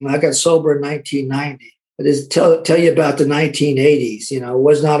I got sober in 1990. I just tell you about the 1980s. It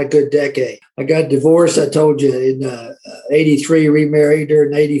was not a good decade. I got divorced, I told you, in 83, remarried her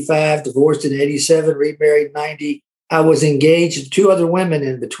in 85, divorced in 87, remarried in 90. I was engaged to 2 other women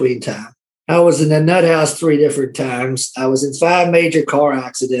in between time. I was in the nut house 3 different times. I was in 5 major car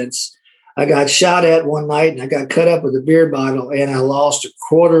accidents. I got shot at one night and I got cut up with a beer bottle and I lost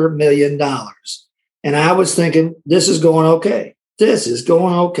 $250,000. And I was thinking, this is going okay. This is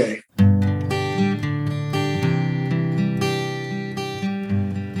going okay.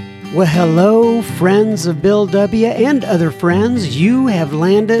 Well, hello, friends of Bill W. and other friends. You have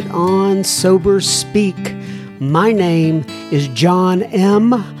landed on Sober Speak. My name is John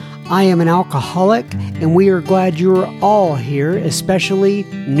M. I am an alcoholic, and we are glad you are all here, especially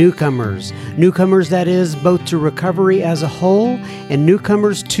newcomers. Newcomers, that is, both to recovery as a whole and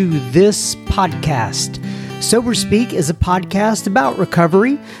newcomers to this podcast. Sober Speak is a podcast about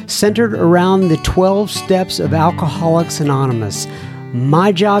recovery centered around the 12 steps of Alcoholics Anonymous.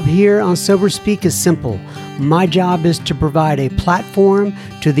 My job here on Sober Speak is simple. My job is to provide a platform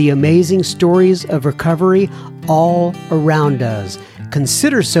to the amazing stories of recovery all around us.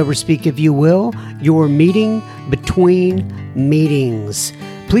 Consider Sober Speak, if you will, your meeting between meetings.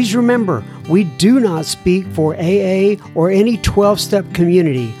 Please remember, we do not speak for AA or any 12-step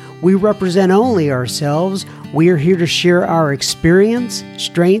community. We represent only ourselves. We are here to share our experience,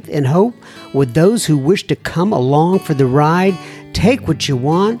 strength, and hope with those who wish to come along for the ride. Take what you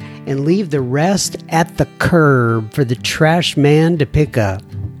want and leave the rest at the curb for the trash man to pick up.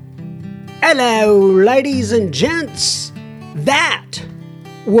 Hello, ladies and gents. That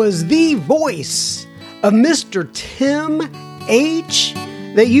was the voice of Mr. Tim H.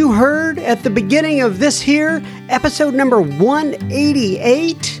 that you heard at the beginning of this here, episode number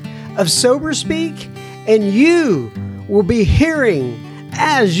 188 of Sober Speak. And you will be hearing,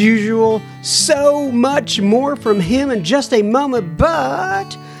 as usual, so much more from him in just a moment.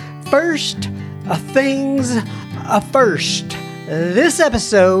 But first, things first. This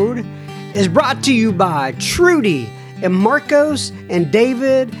episode is brought to you by Trudy and Marcos and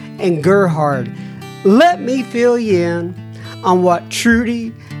David and Gerhard. Let me fill you in on what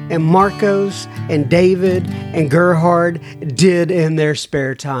Trudy and Marcos and David and Gerhard did in their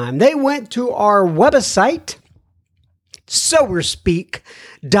spare time. They went to our website,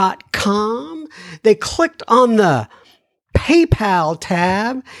 soberspeak.com. They clicked on the PayPal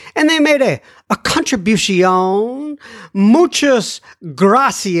tab and they made a contribution. Muchas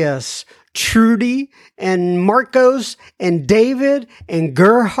gracias, Trudy and Marcos and David and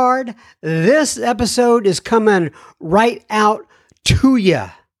Gerhard. This episode is coming right out to you.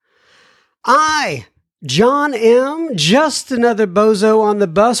 I, John M., just another bozo on the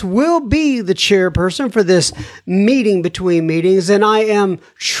bus, will be the chairperson for this meeting between meetings, and I am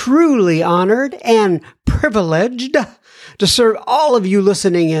truly honored and privileged to serve all of you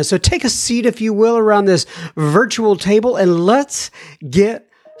listening in. So take a seat, if you will, around this virtual table, and let's get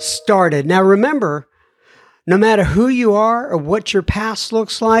started. Now remember, no matter who you are or what your past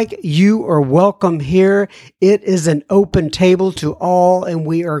looks like, you are welcome here. It is an open table to all, and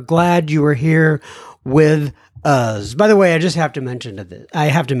we are glad you are here with us. By the way, I just have to mention this. I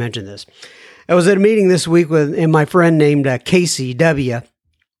was at a meeting this week and my friend named Casey W.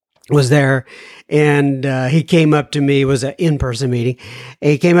 was there, and he came up to me. It was an in-person meeting. And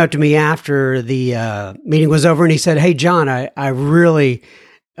he came up to me after the meeting was over, and he said, "Hey, John, I really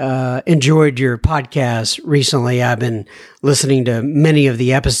enjoyed your podcast recently. I've been listening to many of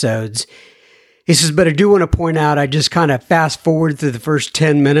the episodes." He says, "But I do want to point out, I just kind of fast forward through the first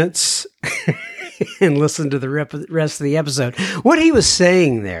 10 minutes and listen to the rest of the episode." What he was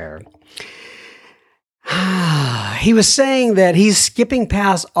saying there, he was saying that he's skipping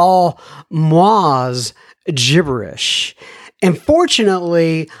past all Moaz gibberish. And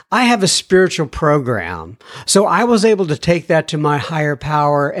fortunately, I have a spiritual program, so I was able to take that to my higher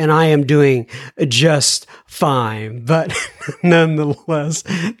power, and I am doing just fine. But nonetheless,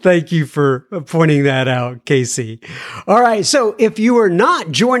 thank you for pointing that out, Casey. All right, so if you are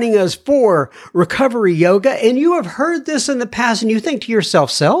not joining us for Recovery Yoga, and you have heard this in the past, and you think to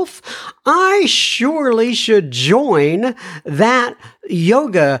yourself, I surely should join that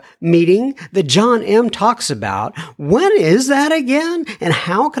yoga meeting that John M. talks about. When is that again? And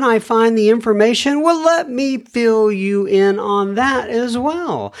how can I find the information? Well, let me fill you in on that as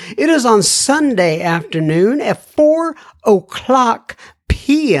well. It is on Sunday afternoon at 4:00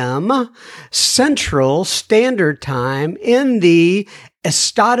 p.m. Central Standard Time in the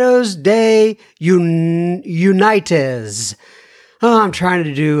Estados de Unites. Oh, I'm trying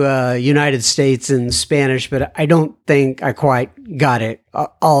to do United States in Spanish, but I don't think I quite got it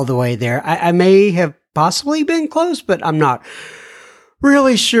all the way there. I may have possibly been close, but I'm not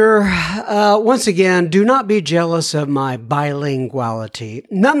really sure. Once again, do not be jealous of my bilinguality.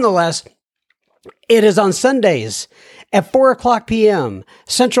 Nonetheless, it is on Sundays at 4 o'clock p.m.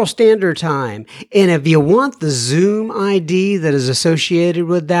 Central Standard Time. And if you want the Zoom ID that is associated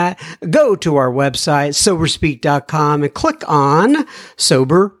with that, go to our website, soberspeak.com, and click on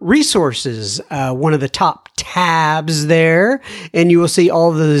Sober Resources, one of the top tabs there, and you will see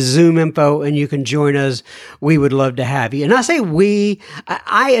all the Zoom info, and you can join us. We would love to have you. And I say we,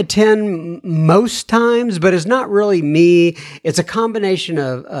 I attend most times, but it's not really me. It's a combination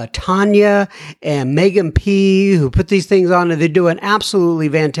of Tanya and Megan P., who put these things on, and they do an absolutely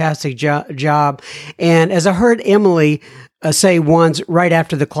fantastic job. And as I heard Emily say once right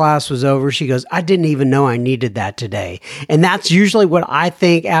after the class was over, she goes, I didn't even know I needed that today. And that's usually what I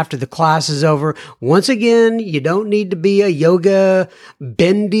think after the class is over. Once again, you don't need to be a yoga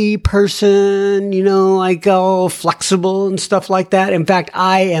bendy person, like all flexible and stuff like that. In fact,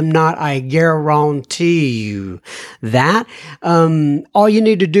 I am not. I guarantee you that. All you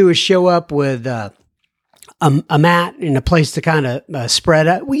need to do is show up with a mat and a place to kind of spread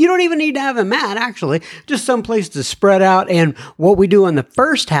out. Well, you don't even need to have a mat, actually, just some place to spread out. And what we do in the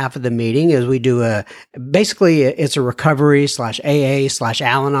first half of the meeting is we do it's a recovery /AA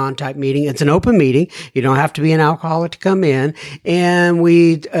 /Al-Anon type meeting. It's an open meeting. You don't have to be an alcoholic to come in. And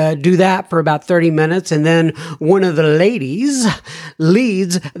we do that for about 30 minutes. And then one of the ladies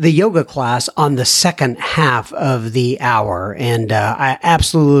leads the yoga class on the second half of the hour. And I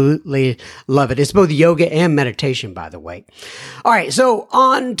absolutely love it. It's both yoga and meditation, by the way. All right, so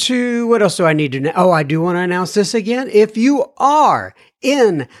on to what else do I need to know? Oh, I do want to announce this again. If you are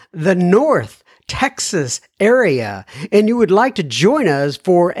in the North Texas area and you would like to join us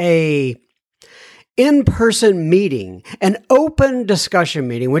for a in-person meeting, an open discussion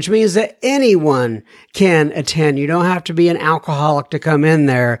meeting, which means that anyone can attend. You don't have to be an alcoholic to come in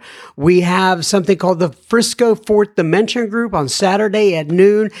there. We have something called the Frisco Fourth Dimension Group on Saturday at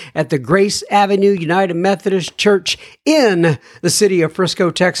noon at the Grace Avenue United Methodist Church in the city of Frisco,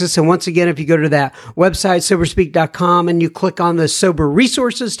 Texas. And once again, if you go to that website, soberspeak.com, and you click on the Sober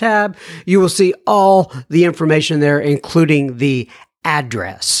Resources tab, you will see all the information there, including the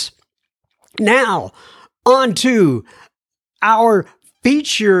address. Now, on to our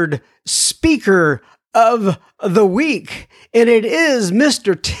featured speaker of the week, and it is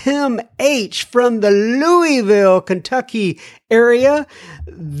Mr. Tim H. from the Louisville, Kentucky area.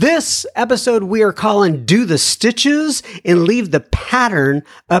 This episode we are calling Do the Stitches and Leave the Pattern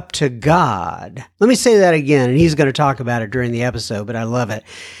Up to God. Let me say that again, and he's going to talk about it during the episode, but I love it.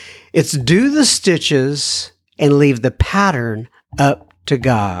 It's Do the Stitches and Leave the Pattern Up to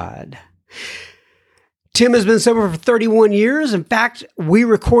God. Tim has been sober for 31 years. In fact, we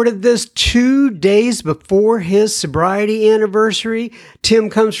recorded this 2 days before his sobriety anniversary. Tim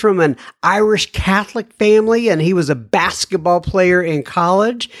comes from an Irish Catholic family, and he was a basketball player in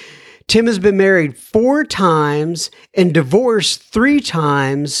college. Tim has been married 4 times and divorced 3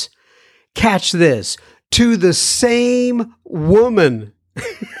 times. Catch this, to the same woman.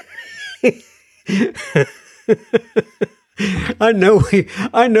 I know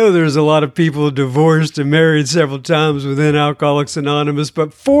there's a lot of people divorced and married several times within Alcoholics Anonymous,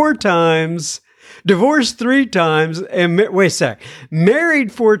 but 4 times, divorced 3 times, and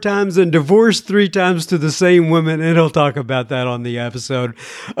married 4 times and divorced 3 times to the same woman, and he'll talk about that on the episode.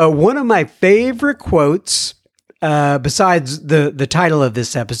 One of my favorite quotes, besides the title of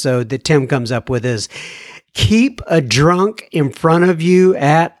this episode that Tim comes up with, is, "Keep a drunk in front of you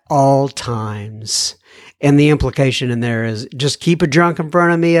at all times." And the implication in there is just keep a drunk in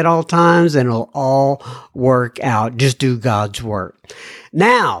front of me at all times and it'll all work out. Just do God's work.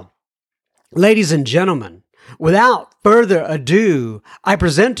 Now, ladies and gentlemen, without further ado, I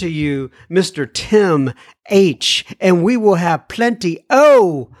present to you Mr. Tim H. And we will have plenty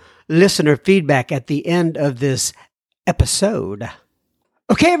listener feedback at the end of this episode.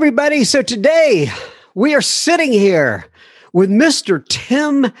 Okay, everybody. So today we are sitting here with Mr.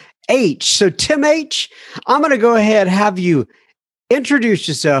 Tim H. So Tim H., I'm going to go ahead and have you introduce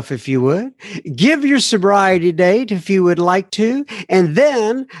yourself, if you would. Give your sobriety date, if you would like to. And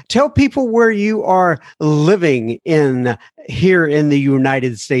then tell people where you are living here in the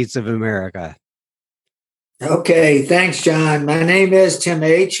United States of America. Okay. Thanks, John. My name is Tim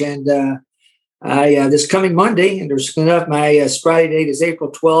H. And this coming Monday, and there's enough, my sobriety date is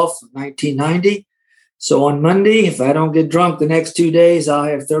April 12th, 1990. So on Monday, if I don't get drunk the next 2 days, I'll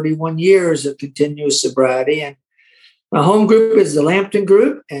have 31 years of continuous sobriety. And My home group is the Lampton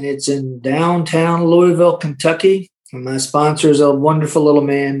Group, and it's in downtown Louisville, Kentucky. And my sponsor is a wonderful little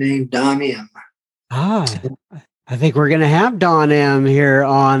man named Don M. Ah, I think we're going to have Don M here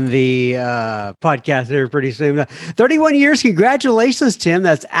on the podcast here pretty soon. 31 years. Congratulations, Tim.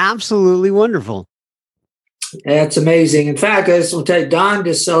 That's absolutely wonderful. That's amazing. In fact, I just want to tell you, Don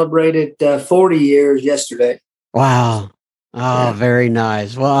just celebrated 40 years yesterday. Wow. Oh, yeah. Very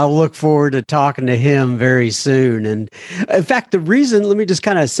nice. Well, I'll look forward to talking to him very soon. And in fact, let me just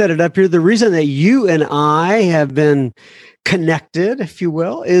kind of set it up here. The reason that you and I have been connected, if you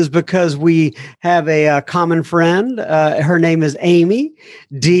will, is because we have a common friend. Her name is Amy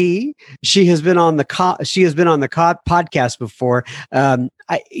D. She has been on the podcast before.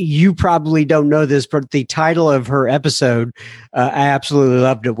 You probably don't know this, but the title of her episode, I absolutely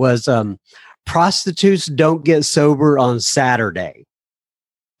loved it, was Prostitutes Don't Get Sober on Saturday.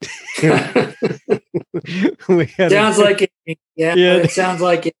 Sounds like it. Yeah, it sounds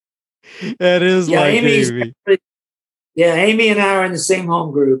like it. That is like Amy. Yeah, Amy and I are in the same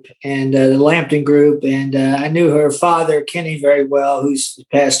home group, and the Lampton Group, and I knew her father, Kenny, very well, who's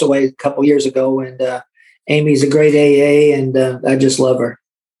passed away a couple years ago, and Amy's a great AA, and I just love her.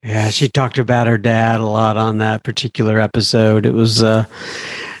 Yeah, she talked about her dad a lot on that particular episode. It was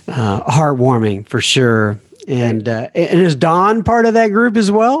heartwarming for sure. And is Don part of that group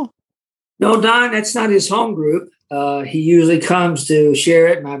as well? No, Don, that's not his home group. He usually comes to share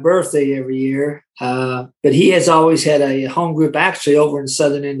it my birthday every year. But he has always had a home group actually over in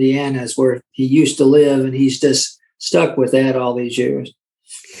Southern Indiana is where he used to live. And he's just stuck with that all these years.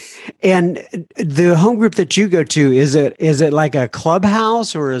 And the home group that you go to, is it like a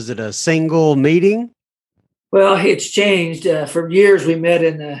clubhouse or is it a single meeting? Well, it's changed. For years, we met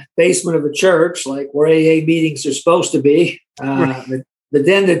in the basement of a church, like where AA meetings are supposed to be. Right. But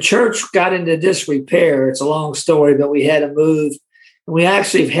then the church got into disrepair. It's a long story, but we had to move. And we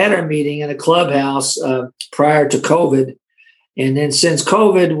actually have had our meeting in a clubhouse prior to COVID. And then since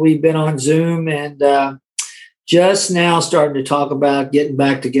COVID, we've been on Zoom and just now starting to talk about getting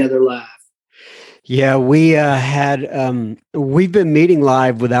back together live. Yeah, we've been meeting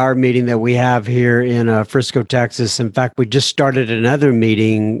live with our meeting that we have here in Frisco, Texas. In fact, we just started another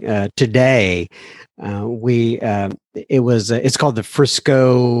meeting today. It's called the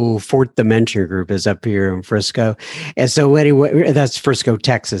Frisco Fourth Dimension Group is up here in Frisco. And so anyway, that's Frisco,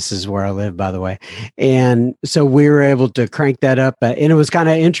 Texas is where I live, by the way. And so we were able to crank that up. And it was kind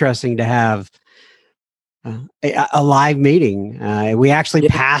of interesting to have a live meeting. We actually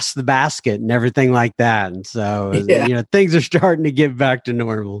passed the basket and everything like that. And so, things are starting to get back to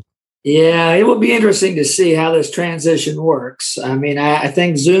normal. Yeah, it will be interesting to see how this transition works. I mean, I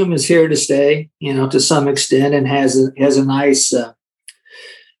think Zoom is here to stay, to some extent, and has a nice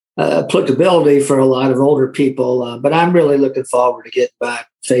applicability for a lot of older people. But I'm really looking forward to getting back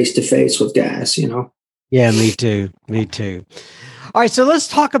face to face with guys, Yeah, me too. Me too. All right, so let's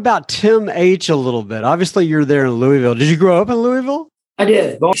talk about Tim H. a little bit. Obviously, you're there in Louisville. Did you grow up in Louisville? I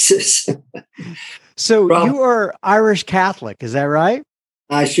did. So you are Irish Catholic, is that right?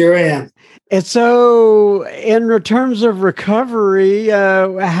 I sure am. And so in terms of recovery,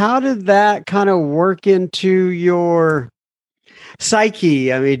 how did that kind of work into your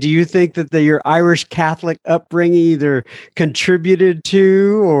psyche? I mean, do you think that your Irish Catholic upbringing either contributed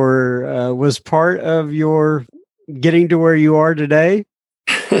to or was part of your getting to where you are today?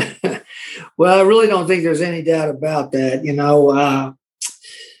 Well, I really don't think there's any doubt about that.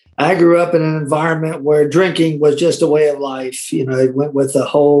 I grew up in an environment where drinking was just a way of life. It went with the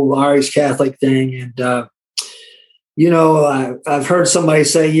whole Irish Catholic thing. And, I've heard somebody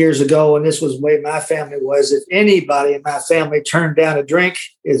say years ago, and this was the way my family was, if anybody in my family turned down a drink,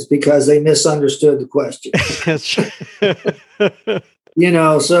 it's because they misunderstood the question.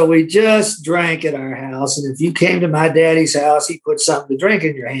 So we just drank at our house. And if you came to my daddy's house, he put something to drink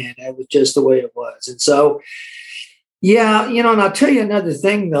in your hand. That was just the way it was. And so, and I'll tell you another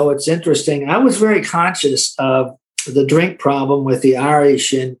thing, though. It's interesting. I was very conscious of the drink problem with the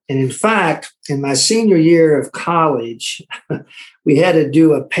Irish. And in fact, in my senior year of college, we had to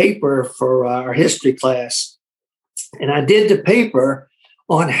do a paper for our history class. And I did the paper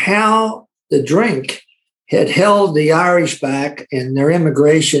on how the drink had held the Irish back in their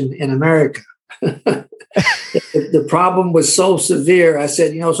immigration in America. The problem was so severe. I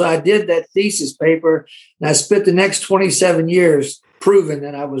said, so I did that thesis paper and I spent the next 27 years proving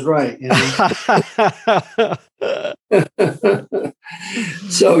that I was right.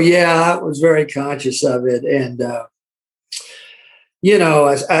 So, I was very conscious of it. And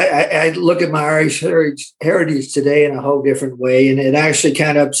I look at my Irish heritage today in a whole different way, and it actually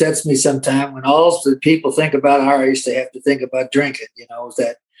kind of upsets me sometimes when all the people think about Irish, they have to think about drinking.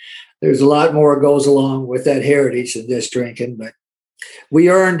 That there's a lot more goes along with that heritage than just drinking, but we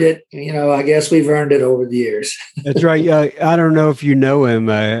earned it. I guess we've earned it over the years. That's right. I don't know if you know him.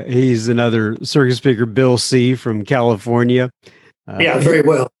 He's another circus speaker, Bill C. from California. Yeah, very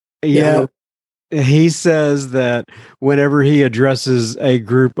well. Yeah. He says that whenever he addresses a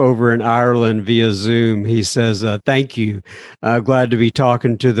group over in Ireland via Zoom, he says, thank you. Glad to be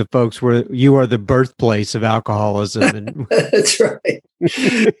talking to the folks where you are the birthplace of alcoholism. That's right.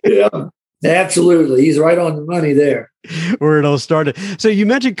 Yeah, absolutely. He's right on the money there. Where it all started. So you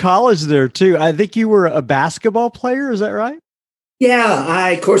mentioned college there too. I think you were a basketball player. Is that right? Yeah,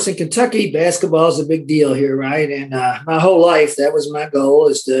 of course, in Kentucky, basketball is a big deal here, right? And my whole life, that was my goal,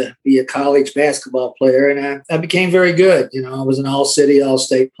 is to be a college basketball player. And I became very good. I was an all-city,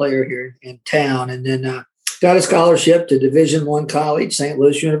 all-state player here in town. And then got a scholarship to Division I college, St.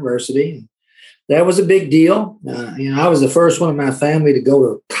 Louis University. That was a big deal. I was the first one in my family to go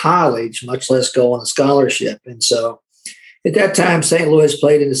to college, much less go on a scholarship. And so at that time, St. Louis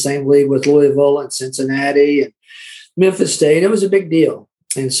played in the same league with Louisville and Cincinnati and Memphis State. It was a big deal.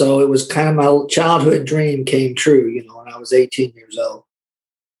 And so it was kind of my childhood dream came true, when I was 18 years old.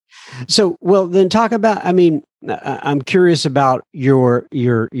 So, well, then talk about, I'm curious about your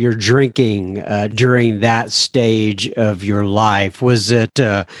drinking during that stage of your life. Was it,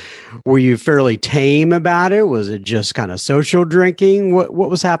 were you fairly tame about it? Was it just kind of social drinking? What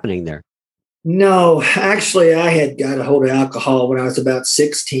was happening there? No, actually, I had got a hold of alcohol when I was about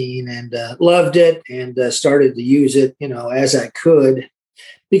 16 and loved it and started to use it, as I could.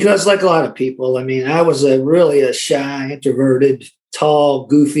 Because like a lot of people, I was really a shy, introverted, tall,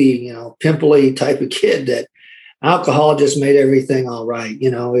 goofy, pimply type of kid that alcohol just made everything all right.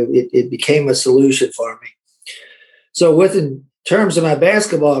 It became a solution for me. So in terms of my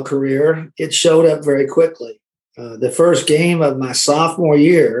basketball career, it showed up very quickly. The first game of my sophomore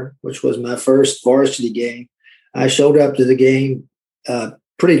year, which was my first varsity game, I showed up to the game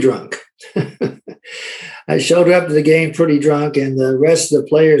pretty drunk. I showed up to the game pretty drunk, and the rest of the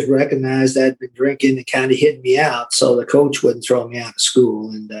players recognized I'd been drinking and kind of hid me out, so the coach wouldn't throw me out of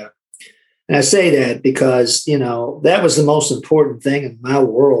school. And I say that because, that was the most important thing in my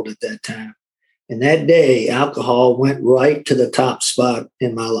world at that time. And that day, alcohol went right to the top spot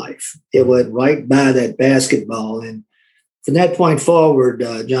in my life. It went right by that basketball. And from that point forward,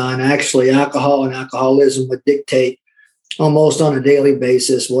 John, actually, alcohol and alcoholism would dictate almost on a daily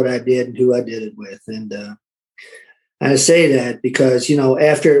basis what I did and who I did it with. And I say that because,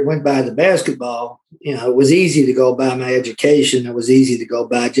 after it went by the basketball, it was easy to go by my education. It was easy to go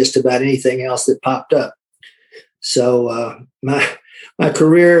by just about anything else that popped up. So my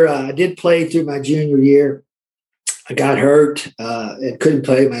career, I did play through my junior year. I got hurt and couldn't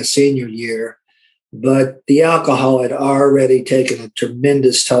play my senior year, but the alcohol had already taken a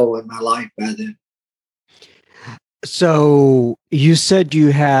tremendous toll in my life by then. So you said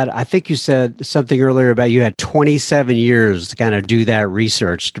I think you said something earlier about you had 27 years to kind of do that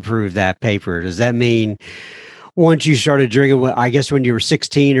research to prove that paper. Does that mean once you started drinking, I guess when you were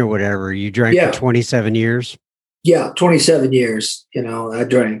 16 or whatever, you drank for 27 years? Yeah, 27 years, I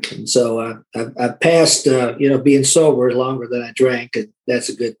drank. And so I passed, being sober longer than I drank. And that's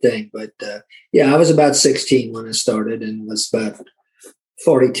a good thing. But I was about 16 when I started and was about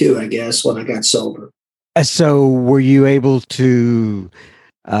 42, I guess, when I got sober. So were you able to,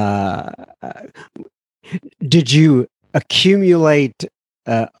 did you accumulate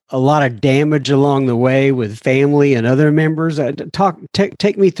a lot of damage along the way with family and other members?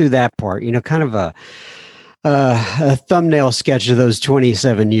 Take me through that part, kind of a thumbnail sketch of those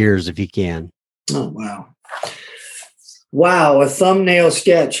 27 years, if you can. Oh, wow. Wow, a thumbnail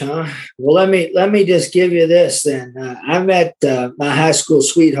sketch, huh? Well, let me just give you this then. I met my high school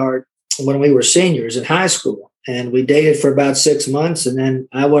sweetheart when we were seniors in high school, and we dated for about 6 months, and then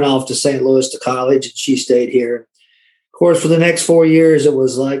I went off to St. Louis to college, and she stayed here. Of course, for the next 4 years, it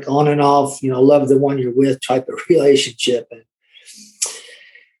was like on and off, love the one you're with type of relationship.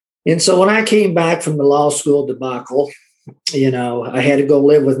 And so when I came back from the law school debacle, I had to go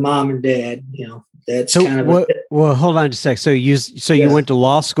live with mom and dad. That's so kind of well. Hold on just a sec. So you went to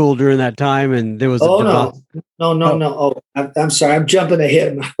law school during that time, and there was no. Oh, I'm sorry. I'm jumping ahead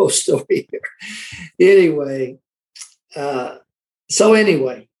of my whole story here. Anyway, by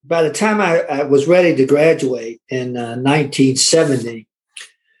the time I was ready to graduate in 1970.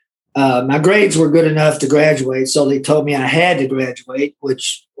 My grades were good enough to graduate, so they told me I had to graduate,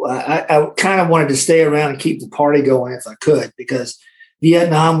 which I kind of wanted to stay around and keep the party going if I could, because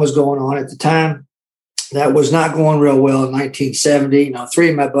Vietnam was going on at the time. That was not going real well in 1970. 3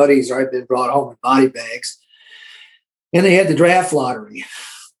 of my buddies had already been brought home in body bags. And they had the draft lottery.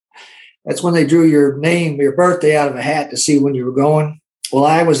 That's when they drew your name, your birthday out of a hat to see when you were going. Well,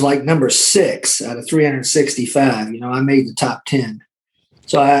 I was like number 6 out of 365. I made the top 10.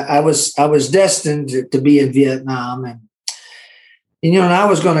 So I was destined to be in Vietnam. And I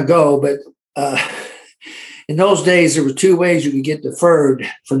was going to go, but in those days, there were 2 ways you could get deferred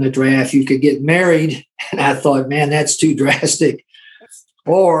from the draft. You could get married, and I thought, man, that's too drastic.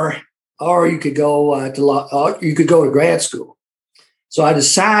 Or you could go to grad school. So I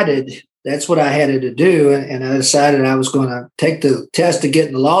decided that's what I had to do, and I decided I was going to take the test to get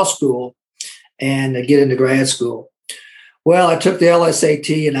into law school and get into grad school. Well, I took the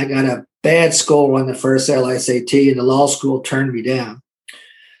LSAT, and I got a bad score on the first LSAT, and the law school turned me down.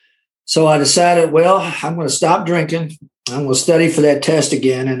 So I decided, well, I'm going to stop drinking. I'm going to study for that test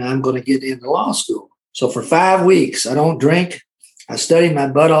again, and I'm going to get into law school. So for 5 weeks, I don't drink. I studied my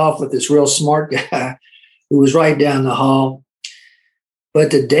butt off with this real smart guy who was right down the hall.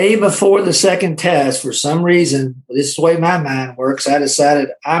 But the day before the second test, for some reason, this is the way my mind works, I decided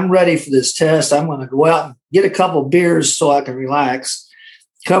I'm ready for this test. I'm going to go out and get a couple beers so I can relax,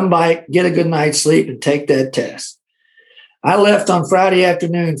 come back, get a good night's sleep, and take that test. I left on Friday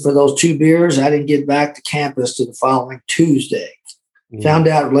afternoon for those 2 beers. I didn't get back to campus to the following Tuesday. Found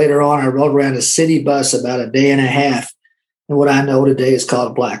out later on I rode around a city bus about a day and a half. And what I know today is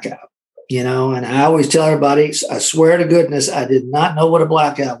called a blackout. And I always tell everybody, I swear to goodness, I did not know what a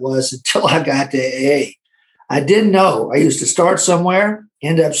blackout was until I got to AA. I didn't know. I used to start somewhere,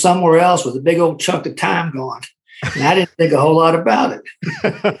 end up somewhere else with a big old chunk of time gone. And I didn't think a whole lot about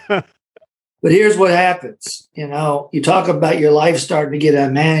it. But here's what happens. You talk about your life starting to get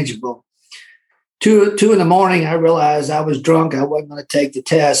unmanageable. 2 in the morning, I realized I was drunk. I wasn't going to take the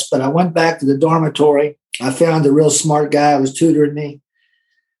test, but I went back to the dormitory. I found a real smart guy who was tutoring me.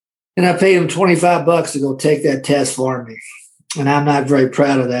 And I paid him $25 to go take that test for me. And I'm not very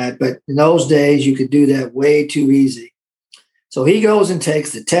proud of that. But in those days, you could do that way too easy. So he goes and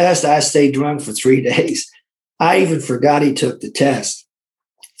takes the test. I stayed drunk for 3 days. I even forgot he took the test.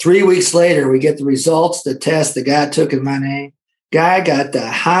 3 weeks later, we get the results, the test the guy took in my name. Guy got the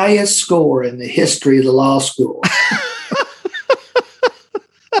highest score in the history of the law school.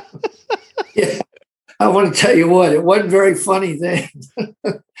 Yeah. I want to tell you what, it wasn't very funny then.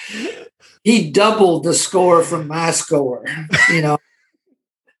 He doubled the score from my score,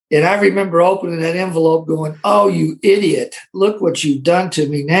 And I remember opening that envelope going, oh, you idiot, look what you've done to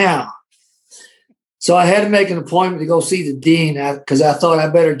me now. So I had to make an appointment to go see the dean because I thought I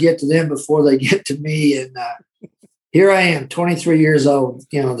better get to them before they get to me. And here I am, 23 years old,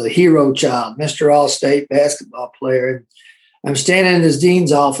 the hero child, Mr. All-State basketball player. And I'm standing in this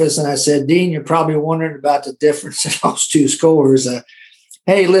dean's office, and I said, Dean, you're probably wondering about the difference in those 2 scores.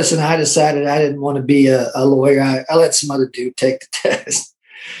 Hey, listen, I decided I didn't want to be a lawyer. I let some other dude take the test.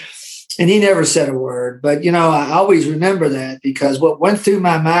 And he never said a word. But, I always remember that because what went through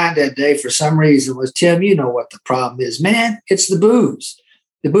my mind that day for some reason was, Tim, you know what the problem is. Man, it's the booze.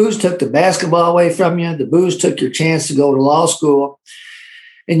 The booze took the basketball away from you. The booze took your chance to go to law school.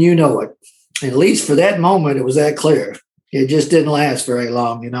 And you know it. And at least for that moment, it was that clear. It just didn't last very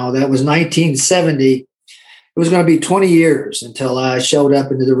long. That was 1970. It was going to be 20 years until I showed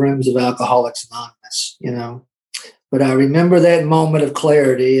up into the rooms of Alcoholics Anonymous, But I remember that moment of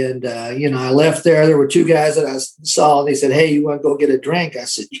clarity. And, I left there. There were 2 guys that I saw. And they said, hey, you want to go get a drink? I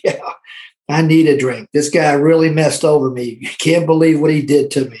said, yeah, I need a drink. This guy really messed over me. You can't believe what he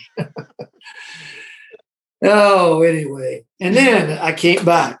did to me. Oh, anyway. And then I came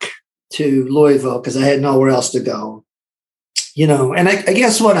back to Louisville because I had nowhere else to go. And I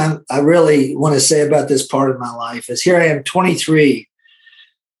guess what I really want to say about this part of my life is here I am 23,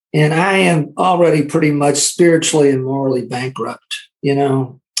 and I am already pretty much spiritually and morally bankrupt.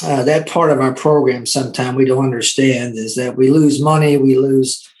 That part of our program sometimes we don't understand is that we lose money, we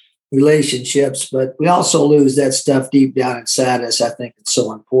lose relationships, but we also lose that stuff deep down inside us. I think it's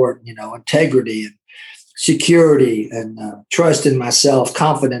so important, integrity and security and trust in myself,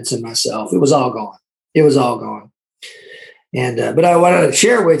 confidence in myself. It was all gone. And but I wanted to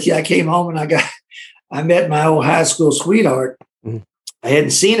share with you. I came home and I met my old high school sweetheart. Mm-hmm. I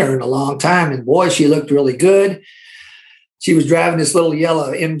hadn't seen her in a long time, and boy, she looked really good. She was driving this little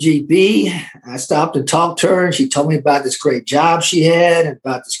yellow MGB. I stopped and talked to her, and she told me about this great job she had and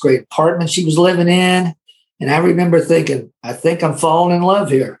about this great apartment she was living in. And I remember thinking, I think I'm falling in love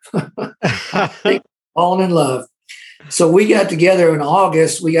here. I think I'm falling in love. So we got together in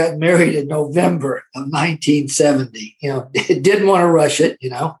August. We got married in November of 1970. Didn't want to rush it,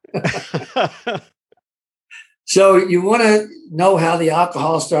 So you want to know how the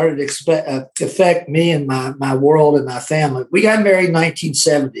alcohol started to affect me and my world and my family. We got married in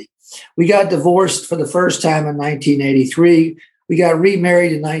 1970. We got divorced for the first time in 1983. We got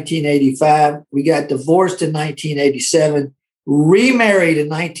remarried in 1985. We got divorced in 1987, remarried in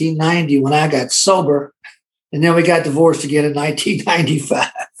 1990 when I got sober. And then we got divorced again in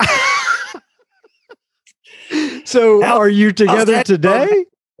 1995. So are you together today?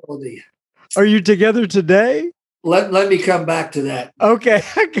 Are you together today? Let me come back to that. Okay.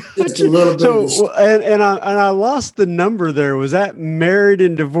 Just a little bit. So, and I lost the number there. Was that married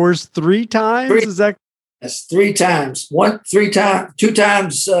and divorced 3 times? Is that? That's 3 times. 2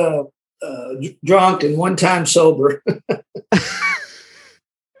 times drunk and 1 time sober.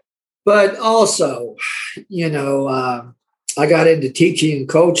 But also, I got into teaching and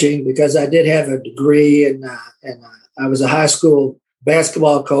coaching because I did have a degree, and I was a high school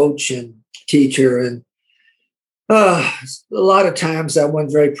basketball coach and teacher. And a lot of times I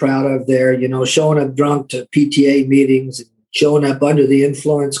wasn't very proud of there, showing up drunk to PTA meetings and showing up under the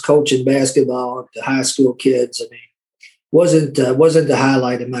influence, coaching basketball to high school kids. I mean, wasn't the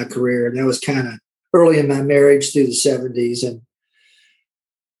highlight of my career. And that was kind of early in my marriage through the 70s.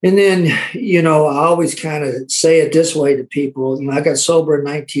 And then, I always kind of say it this way to people. I got sober in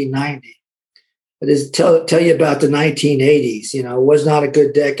 1990. But just tell you about the 1980s. It was not a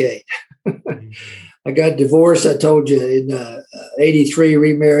good decade. I got divorced, I told you, in 83,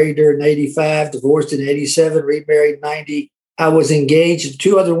 remarried her in 85, divorced in 87, remarried in 90. I was engaged to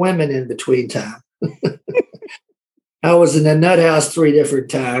 2 other women in between time. I was in the nut house 3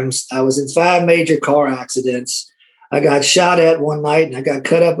 different times. I was in 5 major car accidents. I got shot at one night and I got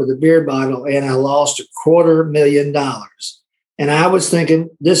cut up with a beer bottle and I lost $250,000. And I was thinking,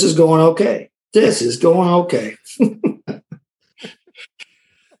 this is going okay. This is going okay.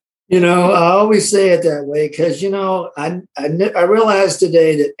 I always say it that way because, I realized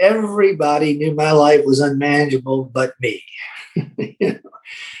today that everybody knew my life was unmanageable but me.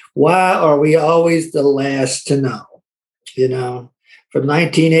 Why are we always the last to know? From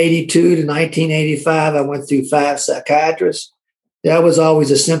 1982 to 1985, I went through 5 psychiatrists. That was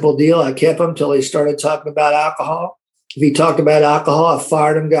always a simple deal. I kept them until they started talking about alcohol. If he talked about alcohol, I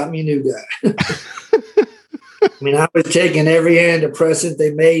fired him, got me a new guy. I was taking every antidepressant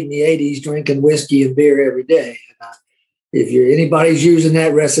they made in the 80s, drinking whiskey and beer every day. And if anybody's using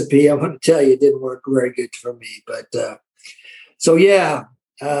that recipe, I'm going to tell you it didn't work very good for me. But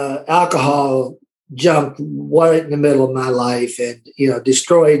alcohol jumped right in the middle of my life and,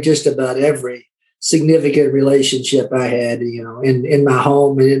 destroyed just about every significant relationship I had, in my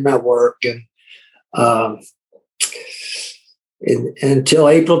home and in my work. And until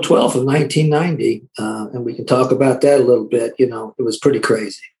April 12th of 1990. And we can talk about that a little bit. It was pretty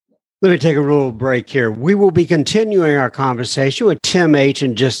crazy. Let me take a little break here. We will be continuing our conversation with Tim H.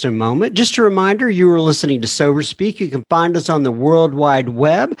 in just a moment. Just a reminder, you are listening to Sober Speak. You can find us on the World Wide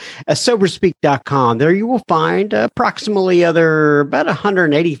Web at soberspeak.com. There you will find approximately about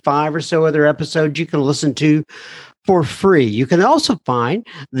 185 or so other episodes you can listen to for free. You can also find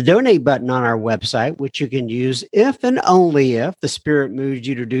the donate button on our website, which you can use if and only if the Spirit moves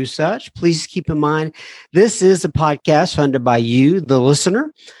you to do such. Please keep in mind, this is a podcast funded by you, the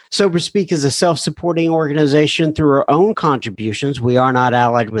listener. Sober Speak is a self-supporting organization through our own contributions. We are not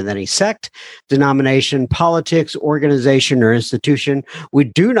allied with any sect, denomination, politics, organization, or institution. We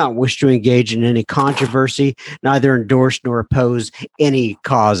do not wish to engage in any controversy, neither endorse nor oppose any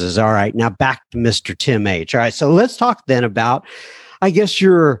causes. All right, now back to Mr. Tim H. All right, so let's talk then about, I guess,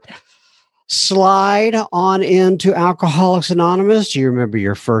 your slide on into Alcoholics Anonymous. Do you remember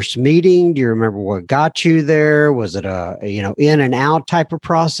your first meeting? Do you remember what got you there? Was it a, in and out type of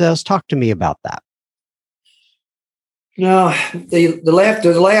process? Talk to me about that. No, the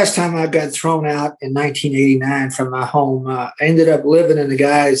last time I got thrown out in 1989 from my home, I ended up living in a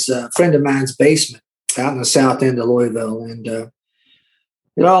guy's friend of mine's basement out in the south end of Louisville. And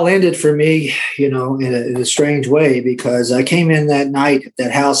it all ended for me, in a strange way, because I came in that night at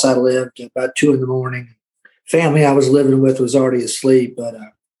that house I lived about 2 a.m. Family I was living with was already asleep, but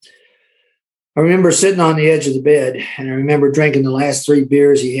I remember sitting on the edge of the bed, and I remember drinking the last 3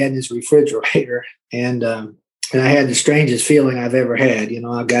 beers he had in his refrigerator, and I had the strangest feeling I've ever had.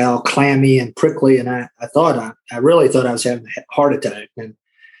 I got all clammy and prickly, and I really thought I was having a heart attack, and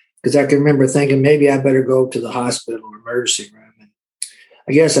because I can remember thinking maybe I better go to the hospital or emergency room.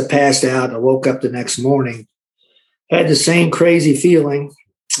 I guess I passed out. I woke up the next morning, had the same crazy feeling,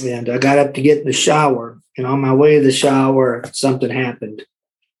 and I got up to get in the shower. and on my way to the shower, something happened.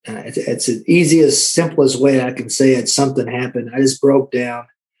 It's the easiest, simplest way I can say it. Something happened. I just broke down.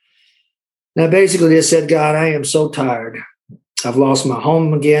 And I basically just said, God, I am so tired. I've lost my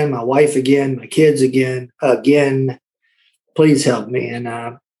home again, my wife again, my kids again. Please help me. And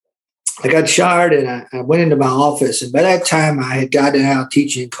I got showered and I went into my office. And by that time, I had gotten out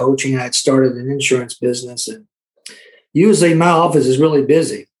teaching and coaching. I had started an insurance business. And usually my office is really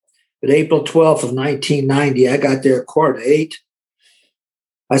busy. But April 12th of 1990, I got there at 7:45.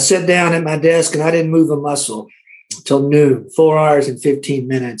 I sat down at my desk and I didn't move a muscle until noon, 4 hours and 15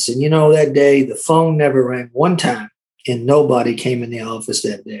 minutes. And that day, the phone never rang one time and nobody came in the office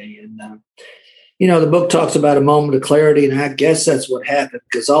that day. And, the book talks about a moment of clarity, and I guess that's what happened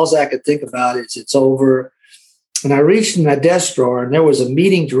because all I could think about is it's over. And I reached in my desk drawer and there was a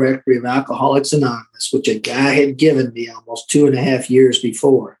meeting directory of Alcoholics Anonymous, which a guy had given me almost 2.5 years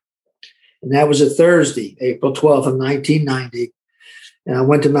before. And that was a Thursday, April 12th of 1990. And I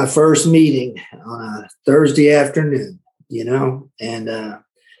went to my first meeting on a Thursday afternoon, and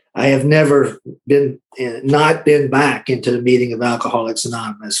I have never not been back into the meeting of Alcoholics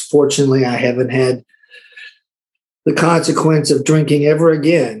Anonymous. Fortunately, I haven't had the consequence of drinking ever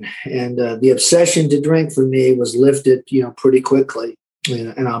again. And the obsession to drink for me was lifted, pretty quickly.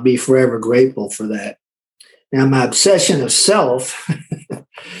 And I'll be forever grateful for that. Now, my obsession of self,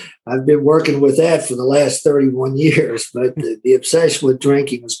 I've been working with that for the last 31 years, but the obsession with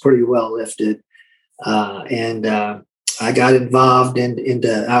drinking was pretty well lifted. And I got involved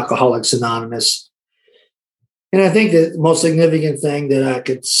into Alcoholics Anonymous. And I think the most significant thing that I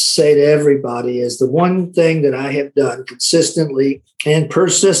could say to everybody is the one thing that I have done consistently and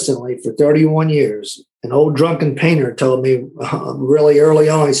persistently for 31 years. An old drunken painter told me really early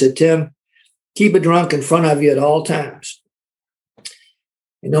on, he said, Tim, keep a drunk in front of you at all times.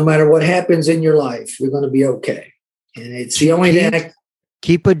 And no matter what happens in your life, you're going to be okay. And it's the only thing.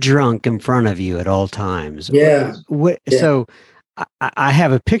 Keep a drunk in front of you at all times. Yeah. So I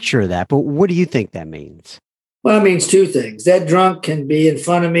have a picture of that, but what do you think that means? Well, it means two things. That drunk can be in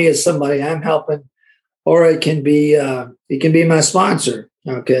front of me as somebody I'm helping, or it can be my sponsor,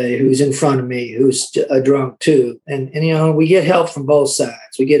 okay, who's in front of me, who's a drunk too. And we get help from both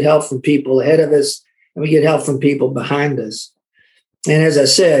sides. We get help from people ahead of us, and we get help from people behind us. And as I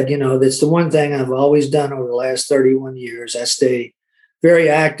said, that's the one thing I've always done over the last 31 years. I stay very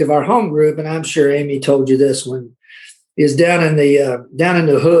active. Our home group, and I'm sure Amy told you this one, is down in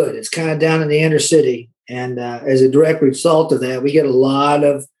the hood. It's kind of down in the inner city. And as a direct result of that, we get a lot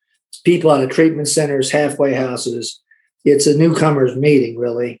of people out of treatment centers, halfway houses. It's a newcomers meeting,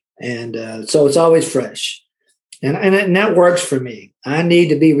 really. And so it's always fresh. And that works for me. I need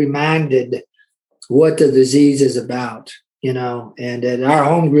to be reminded what the disease is about, and at our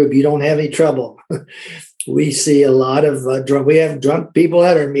home group, you don't have any trouble. We see a lot of we have drunk people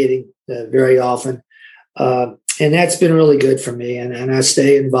at our meeting very often. And that's been really good for me. And I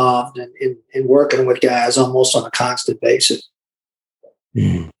stay involved in working with guys almost on a constant basis.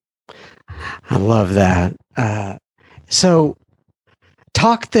 I love that. So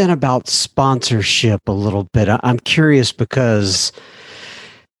talk then about sponsorship a little bit. I'm curious because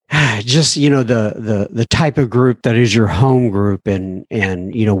just, the type of group that is your home group and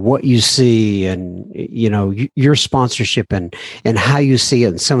what you see and, your sponsorship and how you see it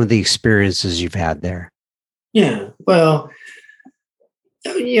and some of the experiences you've had there. Yeah, well,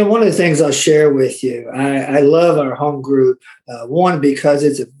 one of the things I'll share with you, I love our home group, one, because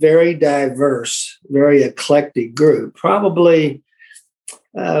it's a very diverse, very eclectic group. Probably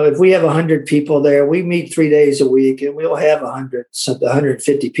if we have 100 people there, we meet 3 days a week and we'll have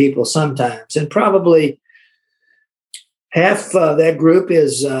 150 people sometimes. And probably half that group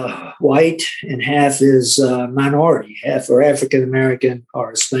is white and half is minority, half are African-American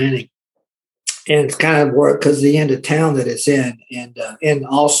or Hispanic. And it's kind of work because the end of town that it's in, and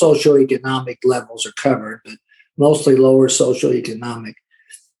all socioeconomic levels are covered, but mostly lower socioeconomic.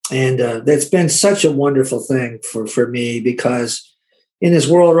 And that's been such a wonderful thing for me, because in this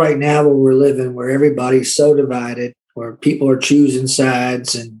world right now where we're living, where everybody's so divided, where people are choosing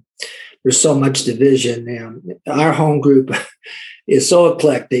sides and there's so much division, our home group is so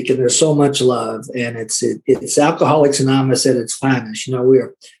eclectic and there's so much love, and it's Alcoholics Anonymous at its finest. We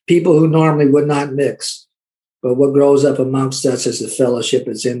are people who normally would not mix, but what grows up amongst us is a fellowship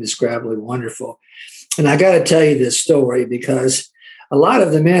that's indescribably wonderful. And I got to tell you this story because a lot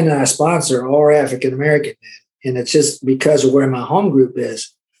of the men that I sponsor are African-American men, and it's just because of where my home group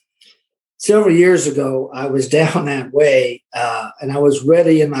is. Several years ago, I was down that way, and I was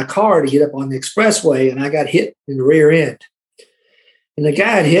ready in my car to get up on the expressway, and I got hit in the rear end. And the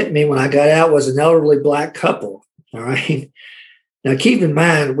guy that hit me when I got out was an elderly black couple. All right. Now, keep in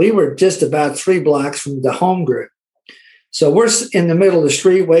mind, we were just about 3 blocks from the home group. So we're in the middle of the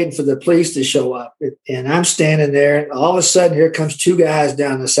street waiting for the police to show up. And I'm standing there, and all of a sudden, here comes 2 guys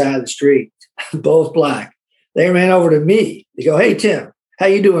down the side of the street, both black. They ran over to me. They go, "Hey, Tim, how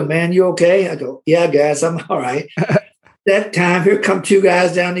you doing, man? You okay?" I go, "Yeah, guys, I'm all right." That time, here come 2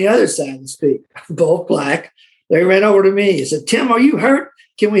 guys down the other side of the street, both black. They ran over to me. He said, "Tim, are you hurt?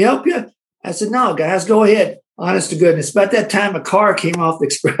 Can we help you?" I said, "No, guys, go ahead." Honest to goodness. About that time, a car came off the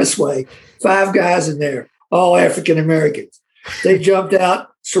expressway, 5 guys in there, all African Americans. They jumped out,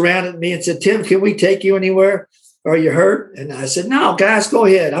 surrounded me, and said, "Tim, can we take you anywhere? Are you hurt?" And I said, "No, guys, go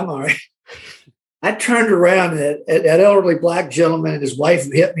ahead. I'm all right." I turned around, and that elderly black gentleman and his wife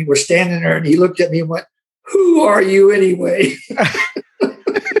who hit me were standing there, and he looked at me and went, "Who are you anyway?"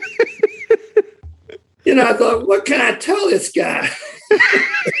 I thought, what can I tell this guy?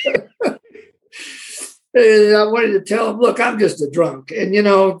 And I wanted to tell him, "Look, I'm just a drunk." And,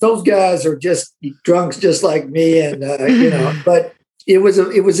 those guys are just drunks just like me. And, but it was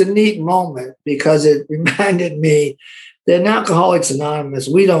a neat moment because it reminded me that in Alcoholics Anonymous,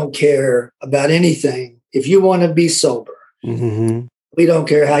 we don't care about anything. If you want to be sober, Mm-hmm. we don't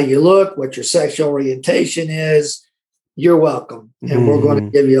care how you look, what your sexual orientation is. You're welcome. And we're going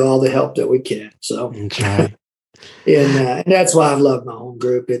to give you all the help that we can. So, Okay. and that's why I've loved my home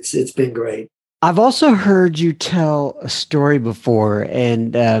group. It's been great. I've also heard you tell a story before,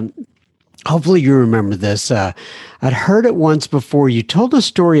 and hopefully you remember this. I'd heard it once before. You told a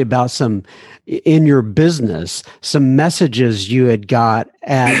story about in your business, some messages you had got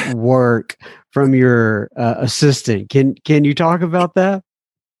at work from your assistant. Can you talk about that?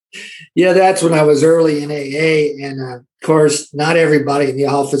 Yeah, that's when I was early in AA. And of course, not everybody in the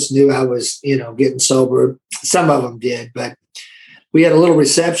office knew I was, getting sober. Some of them did, but we had a little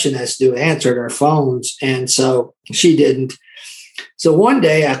receptionist who answered our phones. And so she didn't. So one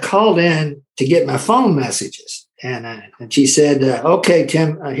day I called in to get my phone messages. And she said, "Okay,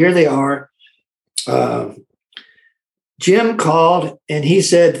 Tim, here they are. Jim called and he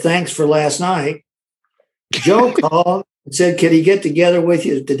said, 'Thanks for last night.' Joe called and said, 'Could he get together with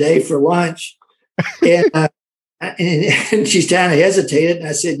you today for lunch?' And she kind of hesitated. And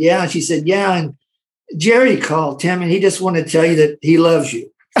I said, 'Yeah.' And she said, 'Yeah. And Jerry called, Tim, and he just wanted to tell you that he loves you.'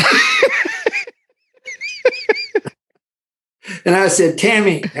 And I said,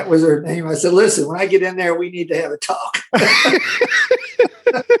 'Tammy,' that was her name. I said, 'Listen, when I get in there, we need to have a talk.'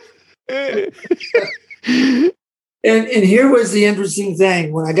 And here was the interesting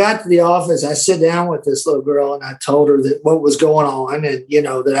thing. When I got to the office, I sat down with this little girl and I told her that what was going on and,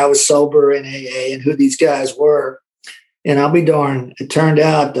 that I was sober in AA and who these guys were. And I'll be darned, it turned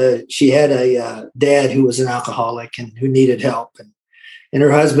out that she had a dad who was an alcoholic and who needed help. And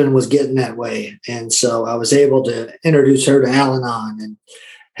her husband was getting that way. And so I was able to introduce her to Al-Anon and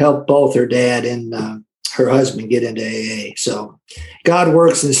help both her dad and her husband get into AA. So God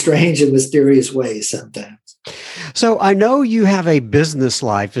works in strange and mysterious ways sometimes. So I know you have a business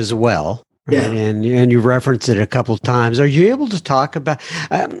life as well. Right? Yeah. And you referenced it a couple of times. Are you able to talk about,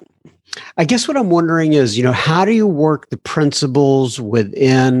 I guess what I'm wondering is, how do you work the principles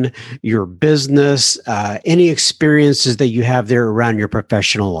within your business? Any experiences that you have there around your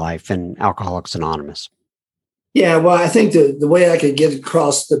professional life and Alcoholics Anonymous? Yeah, well, I think the way I could get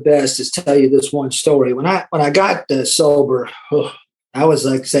across the best is tell you this one story. When I got sober, I was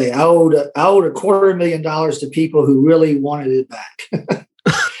like, say, I owed $250,000 to people who really wanted it back.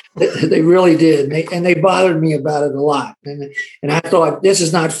 They really did. And they bothered me about it a lot. And I thought, this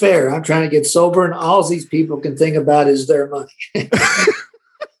is not fair. I'm trying to get sober, and all these people can think about is their money.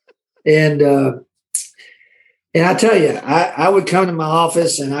 And I tell you, I would come to my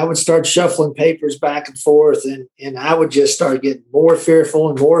office and I would start shuffling papers back and forth, and I would just start getting more fearful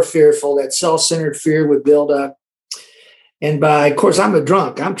and more fearful. That self-centered fear would build up. And of course, I'm a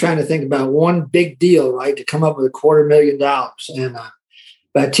drunk. I'm trying to think about one big deal, right, to come up with $250,000. And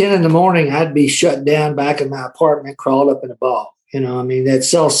by 10 in the morning, I'd be shut down back in my apartment, crawled up in a ball. That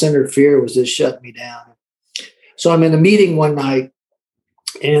self-centered fear was just shutting me down. So I'm in a meeting one night,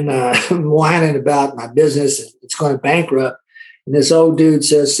 and I'm whining about my business. It's going to bankrupt. And this old dude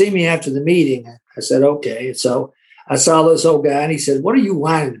says, "See me after the meeting." I said, "Okay." And so I saw this old guy, and he said, "What are you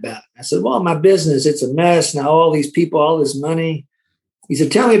whining about?" I said, "Well, my business, it's a mess. Now all these people, all this money." He said,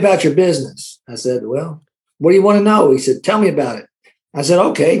 "Tell me about your business." I said, "Well, what do you want to know?" He said, "Tell me about it." I said,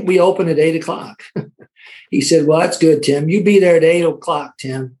 "Okay, we open at 8:00. He said, "Well, that's good, Tim. You be there at 8:00,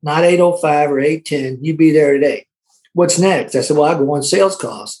 Tim, not 8:05 or 8:10. You be there at 8. What's next?" I said, "Well, I go on sales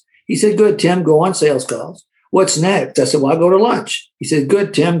calls." He said, "Good, Tim, go on sales calls. What's next? I said, well, I'll go to lunch. He said,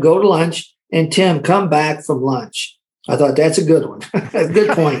 good, Tim, go to lunch. And Tim, come back from lunch. I thought, that's a good one.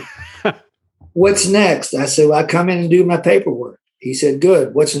 Good point. What's next? I said, well, I come in and do my paperwork. He said,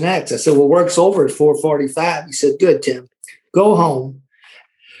 good. What's next? I said, well, work's over at 4:45. He said, good, Tim. Go home,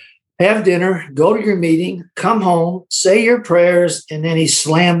 have dinner, go to your meeting, come home, say your prayers. And then he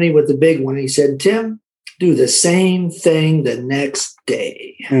slammed me with the big one. He said, Tim, do the same thing the next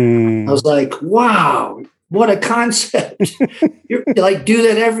day. I was like, wow, what a concept. You're like, do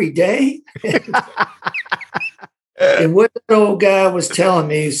that every day? And what that old guy was telling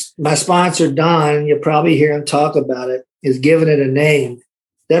me, my sponsor, Don, you'll probably hear him talk about it, is giving it a name.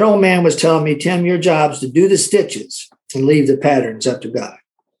 That old man was telling me, Tim, your job's to do the stitches and leave the patterns up to God.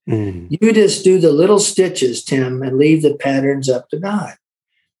 You just do the little stitches, Tim, and leave the patterns up to God.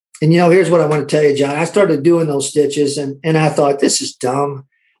 And, here's what I want to tell you, John. I started doing those stitches and I thought, this is dumb.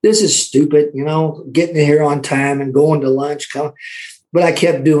 This is stupid, getting here on time and going to lunch. But I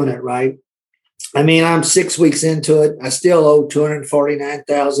kept doing it, right? I mean, I'm 6 weeks into it. I still owe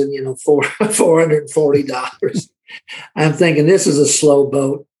 $249,000, $440. I'm thinking this is a slow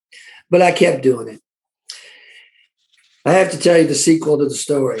boat, but I kept doing it. I have to tell you the sequel to the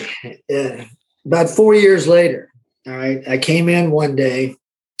story. About 4 years later, all right, I came in one day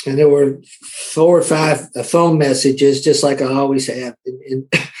and there were 4 or 5 phone messages, just like I always have. And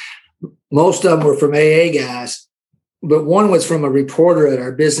most of them were from AA guys, but one was from a reporter at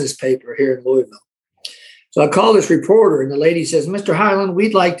our business paper here in Louisville. So I called this reporter and the lady says, Mr. Hyland,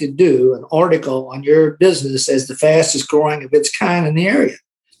 we'd like to do an article on your business as the fastest growing of its kind in the area.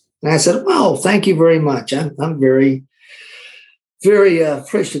 And I said, well, thank you very much. I'm very, very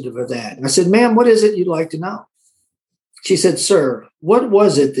appreciative of that. And I said, ma'am, what is it you'd like to know? She said, sir, what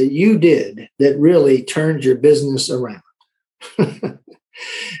was it that you did that really turned your business around?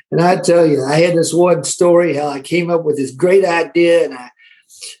 And I tell you, I had this one story how I came up with this great idea and I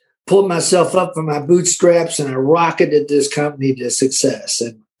pulled myself up from my bootstraps and I rocketed this company to success.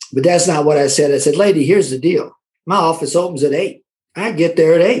 But that's not what I said. I said, lady, here's the deal. My office opens at 8. I get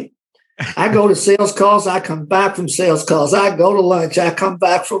there at 8. I go to sales calls. I come back from sales calls. I go to lunch. I come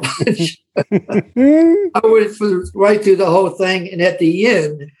back from lunch. I went right through the whole thing. And at the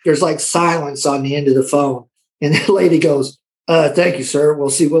end, there's like silence on the end of the phone. And the lady goes, thank you, sir. We'll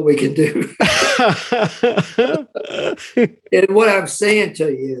see what we can do. And what I'm saying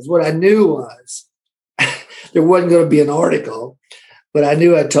to you is what I knew was there wasn't going to be an article, but I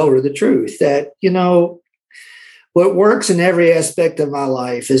knew I told her the truth that, what works in every aspect of my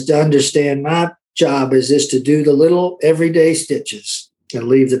life is to understand my job is to do the little everyday stitches and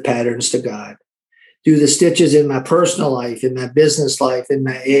leave the patterns to God. Do the stitches in my personal life, in my business life, in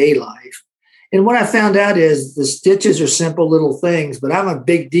my AA life. And what I found out is the stitches are simple little things, but I'm a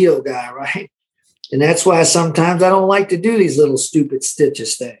big deal guy, right? And that's why sometimes I don't like to do these little stupid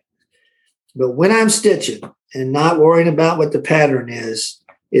stitches thing. But when I'm stitching and not worrying about what the pattern is,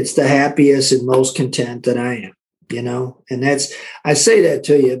 it's the happiest and most content that I am. And I say that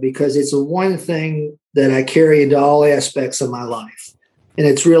to you because it's the one thing that I carry into all aspects of my life. And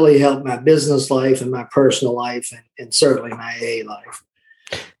it's really helped my business life and my personal life and certainly my AA life.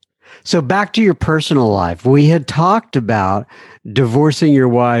 So back to your personal life, we had talked about divorcing your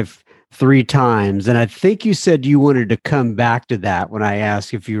wife 3 times. And I think you said you wanted to come back to that when I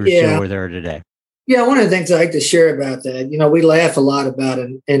asked if you were still with her today. Yeah, one of the things I like to share about that, we laugh a lot about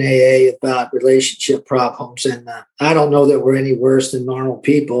in AA about relationship problems. And I don't know that we're any worse than normal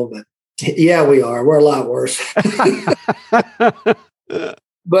people, but yeah, we are. We're a lot worse.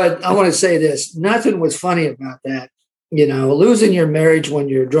 But I want to say this. Nothing was funny about that. Losing your marriage when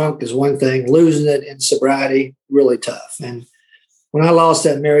you're drunk is one thing. Losing it in sobriety, really tough. And when I lost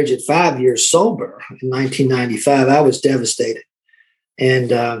that marriage at 5 years sober in 1995, I was devastated.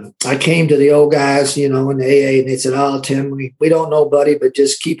 And I came to the old guys, in the AA, and they said, oh, Tim, we don't know, buddy, but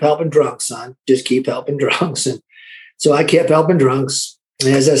just keep helping drunks, son. Just keep helping drunks. And so I kept helping drunks.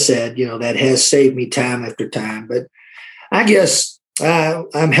 And as I said, that has saved me time after time. But I guess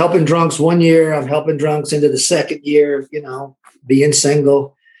I'm helping drunks 1 year. I'm helping drunks into the second year, being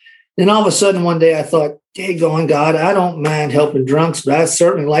single. Then all of a sudden one day I thought, hey, going, God, I don't mind helping drunks, but I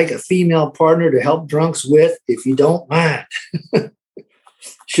certainly like a female partner to help drunks with, if you don't mind.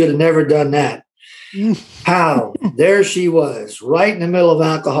 Should have never done that. How? There she was, right in the middle of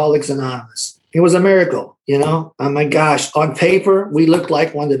Alcoholics Anonymous. It was a miracle, Oh my gosh. On paper, we looked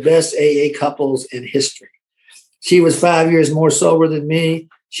like one of the best AA couples in history. She was 5 years more sober than me.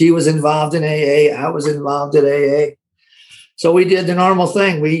 She was involved in AA. I was involved in AA. So we did the normal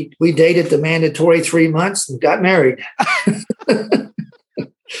thing. We dated the mandatory 3 months and got married.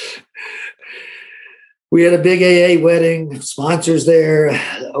 We had a big AA wedding, sponsors there.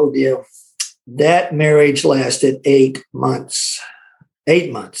 Oh, dear. That marriage lasted 8 months.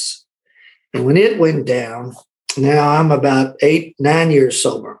 8 months. And when it went down, now I'm about 9 years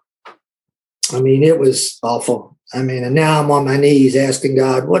sober. I mean, it was awful. I mean, and now I'm on my knees asking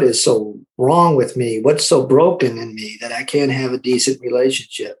God, what is so wrong with me? What's so broken in me that I can't have a decent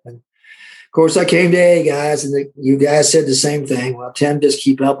relationship? And of course, I came to AA, guys, and you guys said the same thing. Well, Tim, just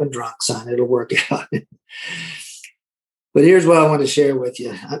keep helping drunk, son. It'll work out. But here's what I want to share with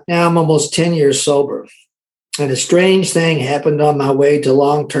you. Now I'm almost 10 years sober. And a strange thing happened on my way to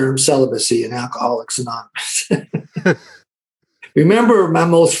long-term celibacy in Alcoholics Anonymous. Remember my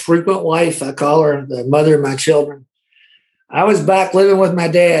most frequent wife? I call her the mother of my children. I was back living with my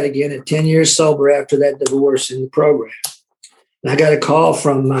dad again at 10 years sober after that divorce in the program. And I got a call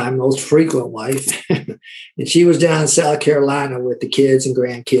from my most frequent wife. And she was down in South Carolina with the kids and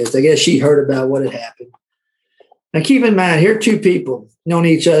grandkids. I guess she heard about what had happened. Now, keep in mind, here are two people known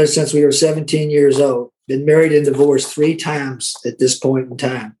each other since we were 17 years old, been married and divorced 3 times at this point in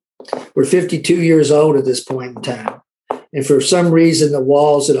time. We're 52 years old at this point in time. And for some reason, the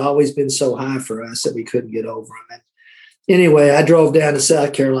walls had always been so high for us that we couldn't get over them. And anyway, I drove down to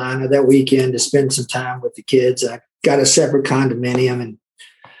South Carolina that weekend to spend some time with the kids. I got a separate condominium.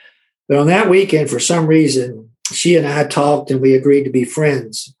 But on that weekend, for some reason, she and I talked and we agreed to be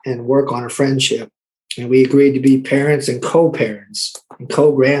friends and work on a friendship. And we agreed to be parents and co-parents and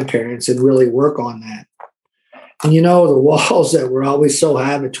co-grandparents and really work on that. And you know, the walls that were always so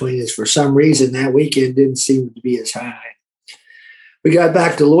high between us, for some reason, that weekend didn't seem to be as high. We got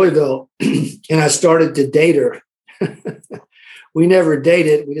back to Louisville and I started to date her. We never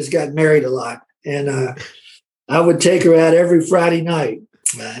dated. We just got married a lot. And I would take her out every Friday night.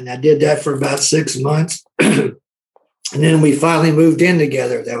 And I did that for about 6 months. And then we finally moved in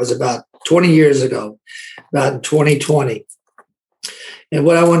together. That was about 20 years ago, about in 2020. And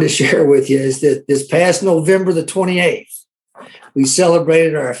what I wanted to share with you is that this past November the 28th, we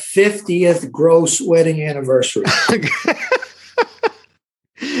celebrated our 50th gross wedding anniversary.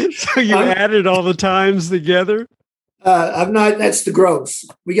 So you added all the times together? I'm not, that's the gross.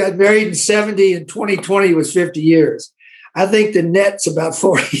 We got married in 70 and 2020 was 50 years. I think the net's about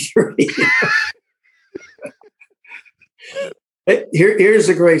 43. Here's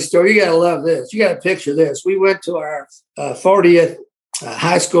a great story. You got to love this. You got to picture this. We went to our 40th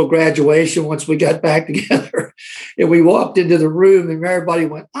high school graduation once we got back together. And we walked into the room and everybody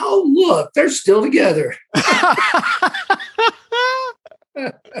went, oh, look, they're still together.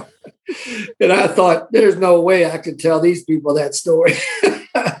 And I thought, there's no way I could tell these people that story.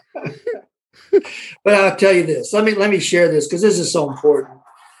 But I'll tell you this. Let me share this because this is so important.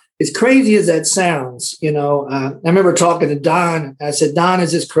 As crazy as that sounds, you know, I remember talking to Don. I said, Don,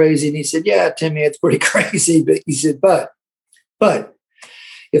 is this crazy? And he said, yeah, Timmy, it's pretty crazy. But he said, but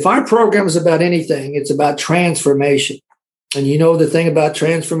if our program is about anything, it's about transformation. And you know the thing about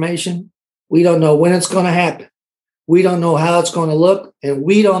transformation? We don't know when it's going to happen. We don't know how it's going to look. And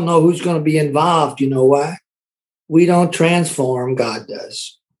we don't know who's going to be involved. You know why? We don't transform. God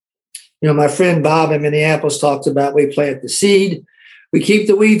does. You know, my friend Bob in Minneapolis talks about we plant the seed. We keep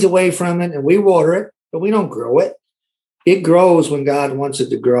the weeds away from it and we water it, but we don't grow it. It grows when God wants it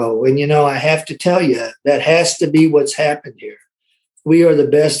to grow. And, you know, I have to tell you, that has to be what's happened here. We are the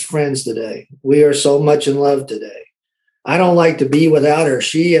best friends today. We are so much in love today. I don't like to be without her.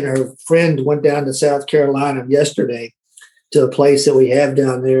 She and her friend went down to South Carolina yesterday to a place that we have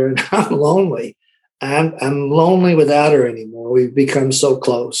down there, and I'm lonely. I'm lonely without her anymore. We've become so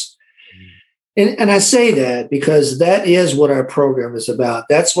close. And I say that because that is what our program is about.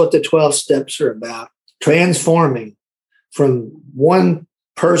 That's what the 12 steps are about, transforming from one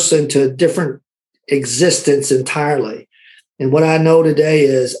person to a different existence entirely. And what I know today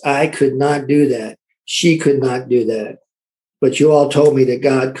is I could not do that. She could not do that. But you all told me that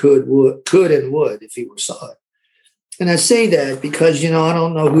God could and would if he saw it. And I say that because, you know, I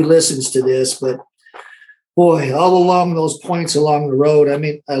don't know who listens to this, but boy, all along those points along the road, I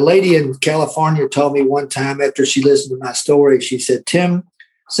mean, a lady in California told me one time after she listened to my story, she said, Tim,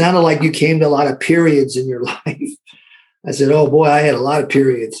 sounded like you came to a lot of periods in your life. I said, oh boy, I had a lot of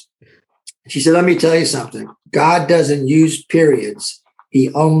periods. She said, let me tell you something. God doesn't use periods.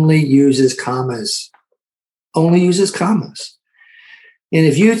 He only uses commas. Only uses commas. And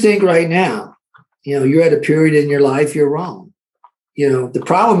if you think right now, you know, you're at a period in your life, you're wrong. You know, the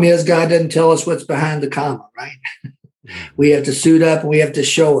problem is God doesn't tell us what's behind the comma, right? We have to suit up and we have to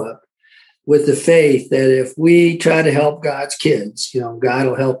show up with the faith that if we try to help God's kids, you know, God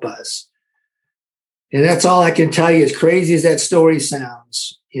will help us. And that's all I can tell you. As crazy as that story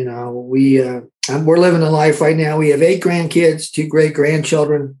sounds, We're living a life right now. We have 8 grandkids, 2 great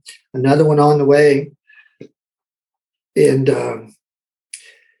grandchildren, another one on the way. And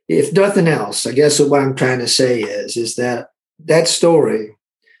if nothing else, I guess what I'm trying to say is that story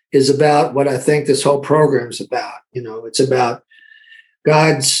is about what I think this whole program is about. It's about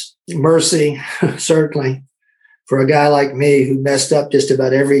God's mercy, certainly, for a guy like me who messed up just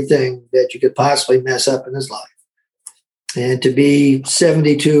about everything that you could possibly mess up in his life. And to be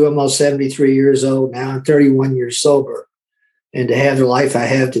 72, almost 73 years old now, and 31 years sober, and to have the life I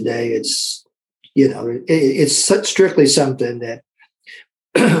have today, it's strictly something that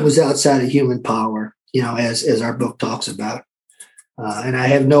was outside of human power, as our book talks about. And I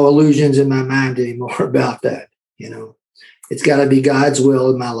have no illusions in my mind anymore about that. It's got to be God's will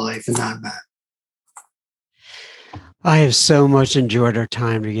in my life and not mine. I have so much enjoyed our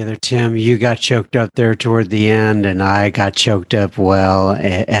time together, Tim. You got choked up there toward the end, and I got choked up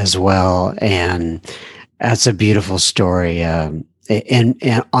as well. And that's a beautiful story, and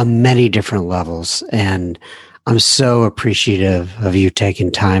on many different levels. And I'm so appreciative of you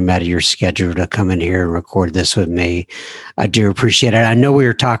taking time out of your schedule to come in here and record this with me. I do appreciate it. I know we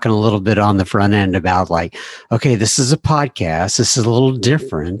were talking a little bit on the front end about okay, this is a podcast. This is a little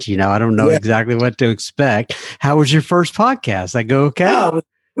different. I don't know exactly what to expect. How was your first podcast? I go, okay. Oh,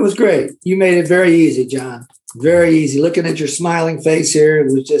 it was great. You made it very easy, John. Very easy. Looking at your smiling face here,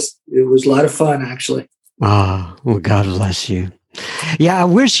 it was a lot of fun, actually. Oh, well, God bless you. Yeah, I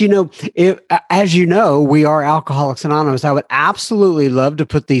wish, as you know, we are Alcoholics Anonymous. I would absolutely love to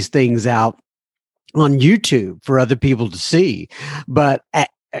put these things out on YouTube for other people to see. But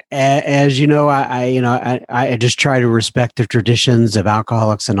as you know, I just try to respect the traditions of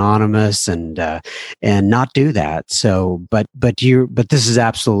Alcoholics Anonymous and not do that. So, but this is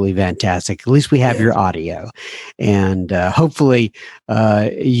absolutely fantastic. At least we have your audio, and hopefully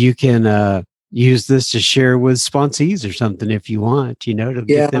you can use this to share with sponsees or something if you want, to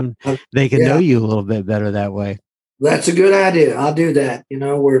get them, they can know you a little bit better that way. That's a good idea. I'll do that.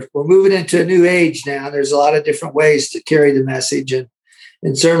 We're moving into a new age now. There's a lot of different ways to carry the message, and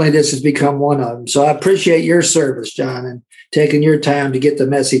certainly this has become one of them. So I appreciate your service, John, and taking your time to get the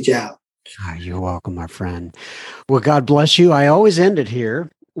message out. Oh, you're welcome, my friend. Well, God bless you. I always end it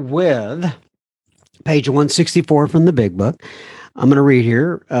here with page 164 from the Big Book. I'm going to read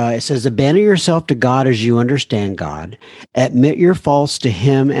here. It says, abandon yourself to God as you understand God. Admit your faults to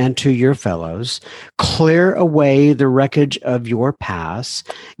Him and to your fellows. Clear away the wreckage of your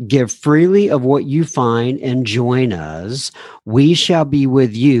past. Give freely of what you find and join us. We shall be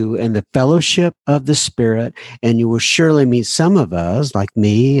with you in the fellowship of the Spirit, and you will surely meet some of us, like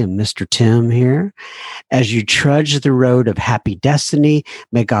me and Mr. Tim here, as you trudge the road of happy destiny.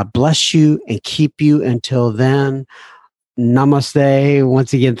 May God bless you and keep you until then. Namaste.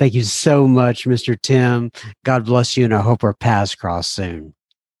 Once again, thank you so much, Mr. Tim. God bless you, and I hope our paths cross soon.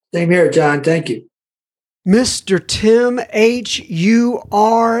 Same here, John. Thank you. Mr. Tim H., you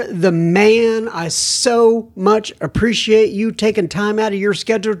are the man. I so much appreciate you taking time out of your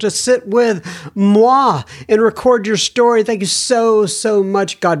schedule to sit with moi and record your story. Thank you so, so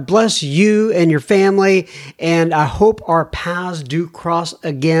much. God bless you and your family, and I hope our paths do cross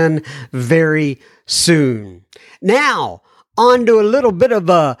again very soon. Now, on to a little bit of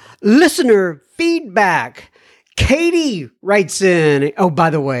a listener feedback. Katie writes in. Oh, by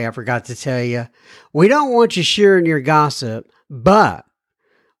the way, I forgot to tell you, we don't want you sharing your gossip, but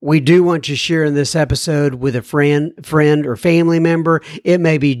we do want you sharing this episode with a friend or family member. It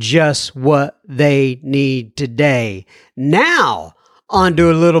may be just what they need today. Now, on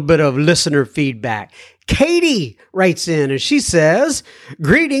to a little bit of listener feedback. Katie writes in and she says,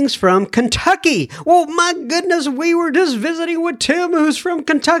 greetings from Kentucky. Well, my goodness, we were just visiting with Tim, who's from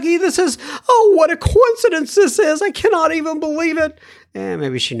Kentucky. What a coincidence this is. I cannot even believe it.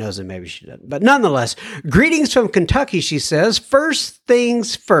 Maybe she knows it, maybe she doesn't. But nonetheless, greetings from Kentucky, she says. First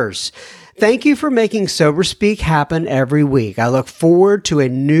things first. Thank you for making Sober Speak happen every week. I look forward to a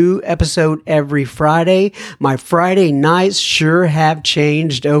new episode every Friday. My Friday nights sure have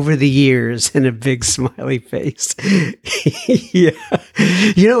changed over the years, and a big smiley face. Yeah.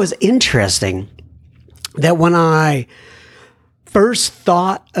 It's interesting that when I first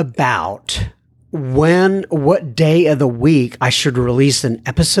thought about what day of the week I should release an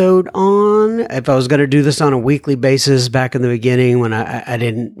episode on, if I was going to do this on a weekly basis back in the beginning when I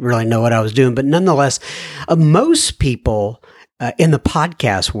didn't really know what I was doing. But nonetheless, most people in the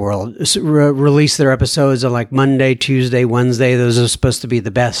podcast world release their episodes on like Monday, Tuesday, Wednesday. Those are supposed to be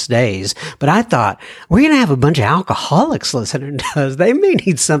the best days. But I thought, we're going to have a bunch of alcoholics listening to us. They may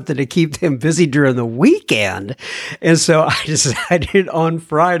need something to keep them busy during the weekend. And so I decided on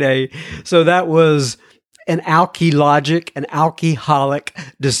Friday. So that was an alcoholic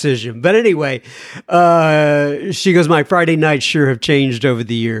decision. But anyway, she goes, my Friday nights sure have changed over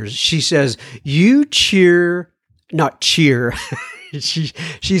the years. She says, you not cheer.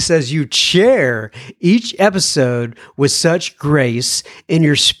 She says, you chair each episode with such grace, and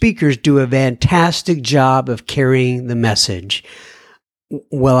your speakers do a fantastic job of carrying the message.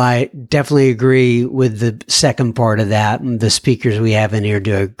 Well, I definitely agree with the second part of that. The speakers we have in here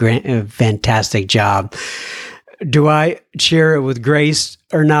do a fantastic job. Do I share it with grace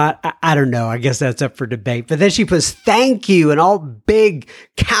or not? I don't know. I guess that's up for debate. But then she puts thank you in all big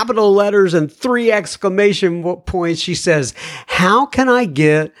capital letters and 3 exclamation points. She says, how can I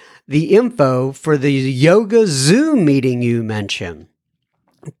get the info for the yoga Zoom meeting you mentioned?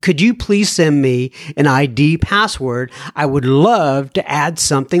 Could you please send me an ID password? I would love to add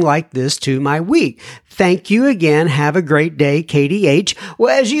something like this to my week. Thank you again. Have a great day, Katie H.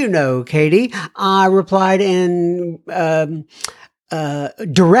 Well, as you know, Katie, I replied and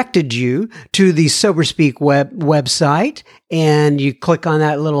directed you to the SoberSpeak website, and you click on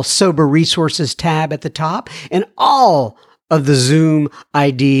that little Sober Resources tab at the top, and all of the Zoom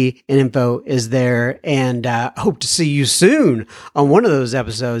ID and info is there, and hope to see you soon on one of those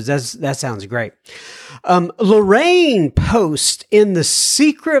episodes. That sounds great. Lorraine posts in the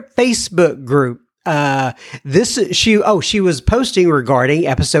secret Facebook group. She was posting regarding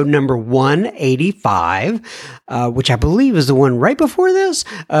episode number 185, which I believe is the one right before this,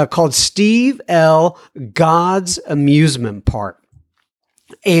 called Steve L. God's Amusement Park.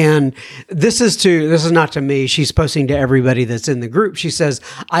 And this is not to me. She's posting to everybody that's in the group. She says,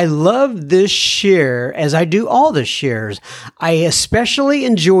 I love this share as I do all the shares. I especially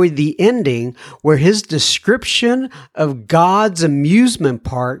enjoyed the ending where his description of God's amusement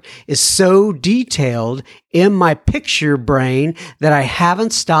park is so detailed in my picture brain that I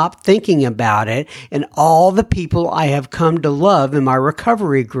haven't stopped thinking about it. And all the people I have come to love in my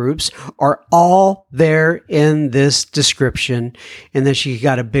recovery groups are all there in this description. And then she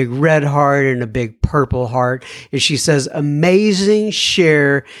got a big red heart and a big purple heart. And she says, amazing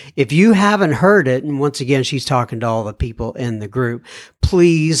share. If you haven't heard it, and once again, she's talking to all the people in the group,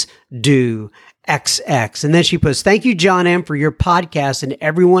 please do XX. And then she puts, thank you, John M., for your podcast and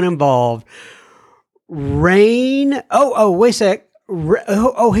everyone involved. Rain. Wait a sec.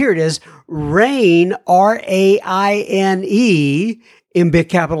 Here it is. Rain, RAINE, in big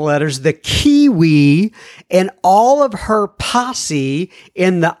capital letters, the Kiwi, and all of her posse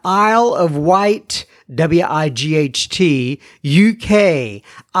in the Isle of Wight, WIGHT, UK.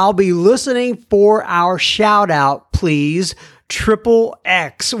 I'll be listening for our shout out, please. Triple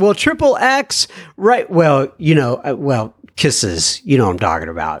X. Well, Triple X, right? Well, kisses. You know what I'm talking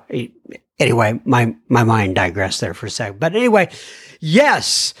about. Anyway, my mind digressed there for a second. But anyway,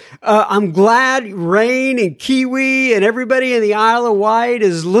 yes, I'm glad Rain and Kiwi and everybody in the Isle of Wight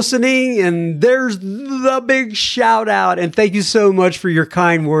is listening. And there's the big shout out. And thank you so much for your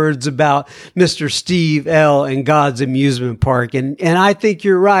kind words about Mr. Steve L. and God's Amusement Park. And I think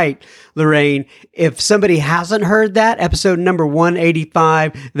you're right, Lorraine. If somebody hasn't heard that, episode number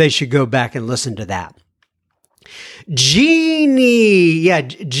 185, they should go back and listen to that. Jeannie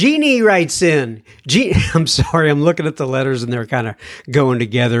writes in. I'm sorry, I'm looking at the letters and they're kind of going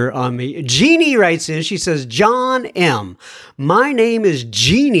together on me. Jeannie writes in. She says, John M., my name is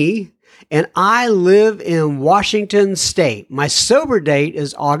Jeannie and I live in Washington State. My sober date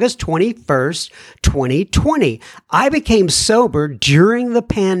is August 21st, 2020. I became sober during the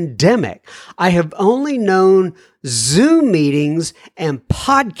pandemic. I have only known Zoom meetings and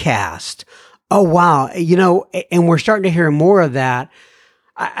podcast. Oh, wow. And we're starting to hear more of that.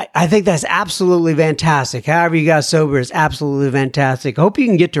 I think that's absolutely fantastic. However you got sober is absolutely fantastic. I hope you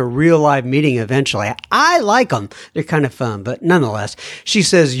can get to a real live meeting eventually. I like them. They're kind of fun, but nonetheless, she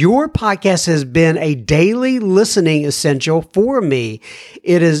says, your podcast has been a daily listening essential for me.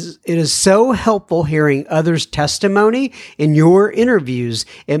 It is so helpful hearing others' testimony in your interviews.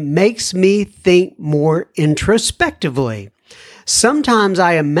 It makes me think more introspectively. Sometimes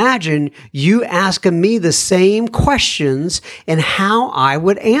I imagine you asking me the same questions and how I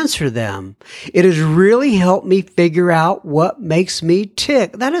would answer them. It has really helped me figure out what makes me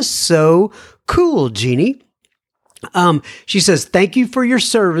tick. That is so cool, Jeannie. She says, thank you for your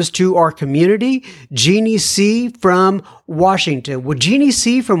service to our community. Jeannie C. from Washington. Well, Jeannie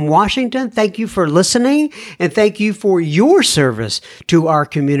C. from Washington, thank you for listening and thank you for your service to our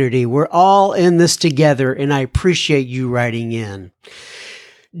community. We're all in this together and I appreciate you writing in.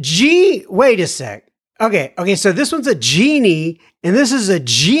 Wait a sec. Okay. So this one's a Jeannie and this is a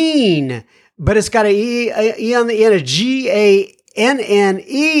Jean, but it's got an E on the end, a G-A-N-N-E.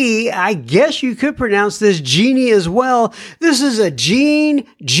 I guess you could pronounce this Jeannie as well. This is a Jeannie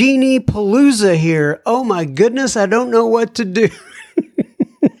Palooza here. Oh my goodness, I don't know what to do.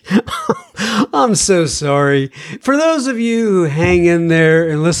 I'm so sorry. For those of you who hang in there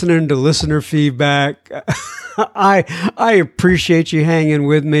and listening to listener feedback, I appreciate you hanging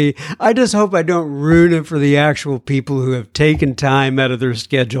with me. I just hope I don't ruin it for the actual people who have taken time out of their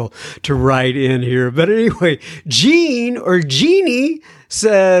schedule to write in here. But anyway, Jeannie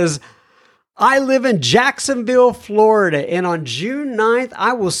says, I live in Jacksonville, Florida, and on June 9th,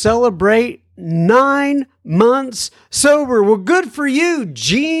 I will celebrate 9 months sober. Well, good for you,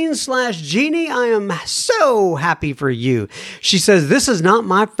 Jeannie. I am so happy for you. She says, this is not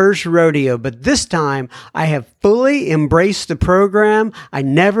my first rodeo, but this time I have fully embraced the program I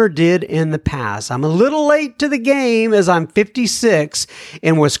never did in the past. I'm a little late to the game as I'm 56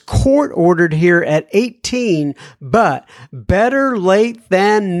 and was court ordered here at 18, but better late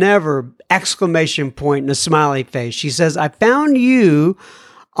than never! Exclamation point and a smiley face. She says, I found you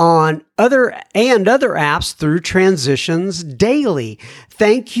on other apps through Transitions Daily.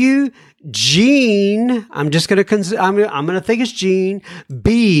 Thank you, Jean. I'm going to think it's Jean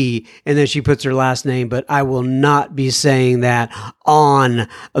B. And then she puts her last name, but I will not be saying that on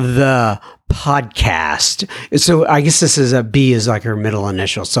the podcast. So I guess this is a B is like her middle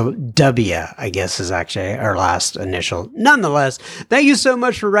initial. So W, I guess, is actually our last initial. Nonetheless, thank you so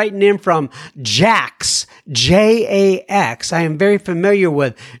much for writing in from Jax, Jax. I am very familiar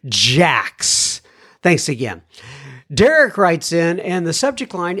with Jax. Thanks again. Derek writes in, and the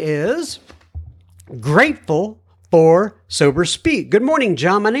subject line is grateful for Sober Speak. Good morning,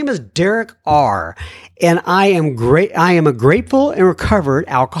 John. My name is Derek R. And I am a grateful and recovered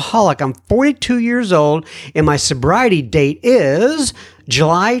alcoholic. I'm 42 years old and my sobriety date is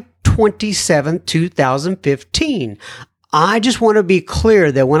July 27, 2015. I just want to be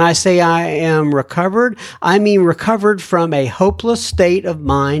clear that when I say I am recovered, I mean recovered from a hopeless state of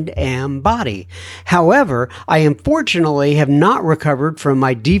mind and body. However, I unfortunately have not recovered from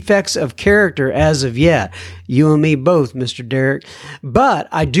my defects of character as of yet. You and me both, Mr. Derek. But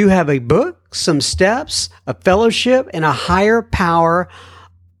I do have a book, some steps, a fellowship, and a higher power,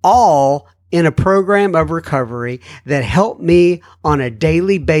 all in a program of recovery that help me on a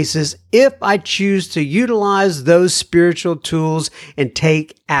daily basis if I choose to utilize those spiritual tools and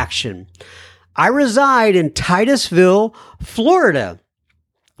take action. I reside in Titusville, Florida,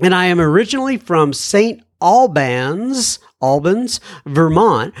 and I am originally from St. Albans,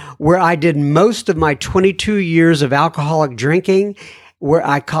 Vermont, where I did most of my 22 years of alcoholic drinking, where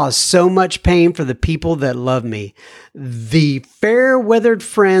I caused so much pain for the people that love me. The fair-weathered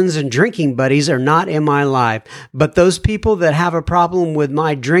friends and drinking buddies are not in my life, but those people that have a problem with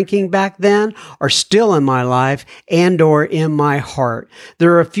my drinking back then are still in my life and or in my heart.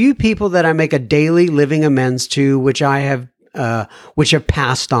 There are a few people that I make a daily living amends to, which have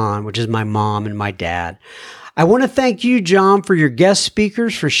passed on, which is my mom and my dad. I want to thank you, John, for your guest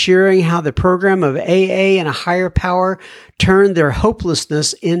speakers, for sharing how the program of AA and a higher power turned their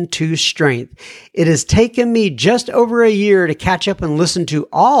hopelessness into strength. It has taken me just over a year to catch up and listen to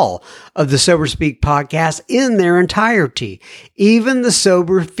all of the Sober Speak podcasts in their entirety, even the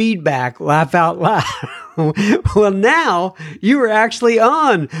sober feedback, laugh out loud. Well, now you are actually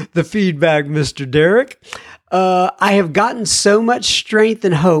on the feedback, Mr. Derek. I have gotten so much strength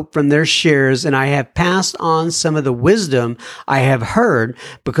and hope from their shares, and I have passed on some of the wisdom I have heard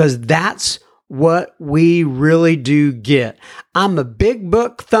because that's what we really do get. I'm a big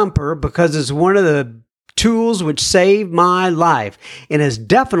book thumper because it's one of the tools which saved my life and is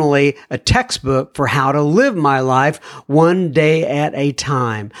definitely a textbook for how to live my life one day at a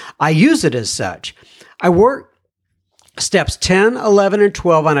time. I use it as such. I work steps 10, 11, and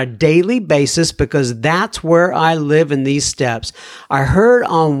 12 on a daily basis because that's where I live in these steps. I heard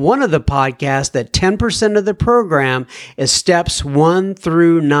on one of the podcasts that 10% of the program is steps 1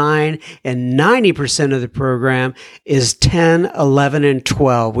 through 9 and 90% of the program is 10, 11, and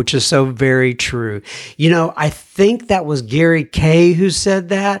 12, which is so very true. You know, I think that was Gary Kay who said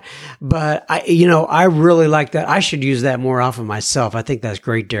that, but I really like that. I should use that more often myself. I think that's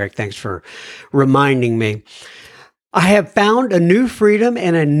great, Derek. Thanks for reminding me. I have found a new freedom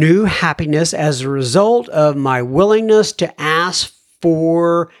and a new happiness as a result of my willingness to ask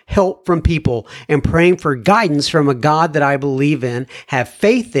for help from people and praying for guidance from a God that I believe in, have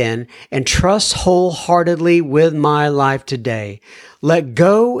faith in, and trust wholeheartedly with my life today. Let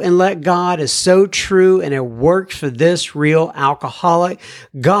go and let God is so true, and it works for this real alcoholic.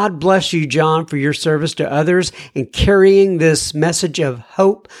 God bless you, John, for your service to others and carrying this message of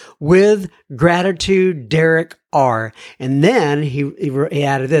hope with gratitude, Derek R. And then he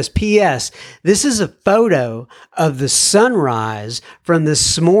added this, P.S. This is a photo of the sunrise from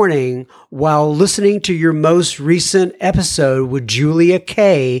this morning while listening to your most recent episode with Julia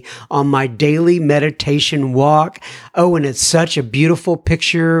Kay on my daily meditation walk. Oh, and it's such a beautiful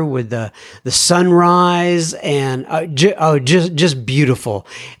picture with the sunrise and just beautiful.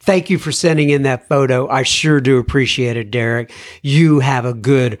 Thank you for sending in that photo. I sure do appreciate it, Derek. You have a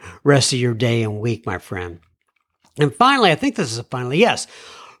good rest of your day and week, my friend. And finally, I think this is a finally, yes,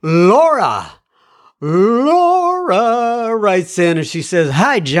 Laura writes in and she says,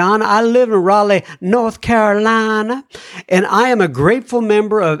 "Hi, John. I live in Raleigh, North Carolina, and I am a grateful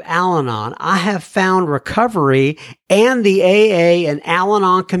member of Al-Anon. I have found recovery and the AA and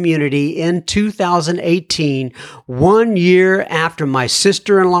Al-Anon community in 2018, 1 year after my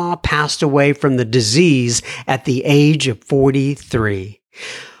sister-in-law passed away from the disease at the age of 43.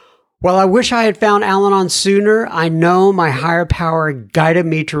 While I wish I had found Al-Anon sooner, I know my higher power guided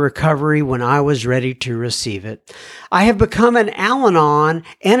me to recovery when I was ready to receive it. I have become an Al-Anon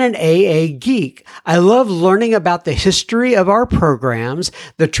and an AA geek. I love learning about the history of our programs,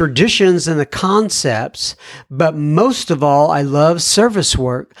 the traditions and the concepts, but most of all, I love service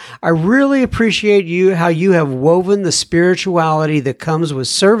work. I really appreciate how you have woven the spirituality that comes with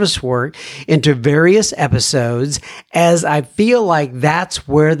service work into various episodes, as I feel like that's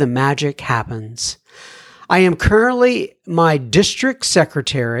where the magic happens. I am currently my district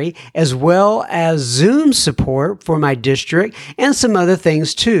secretary, as well as Zoom support for my district and some other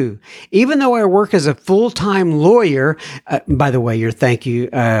things too. Even though I work as a full-time lawyer, by the way,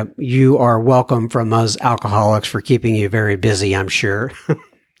 you are welcome from us alcoholics for keeping you very busy, I'm sure.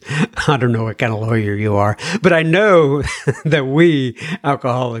 I don't know what kind of lawyer you are, but I know that we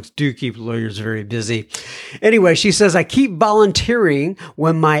alcoholics do keep lawyers very busy. Anyway, she says, I keep volunteering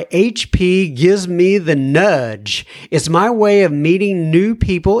when my HP gives me the nudge. It's my way of meeting new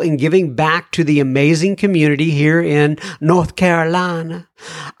people and giving back to the amazing community here in North Carolina.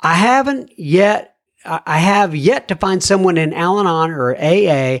 I have yet to find someone in Al-Anon or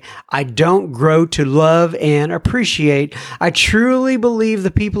AA I don't grow to love and appreciate. I truly believe the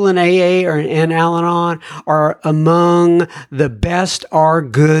people in AA and Al-Anon are among the best our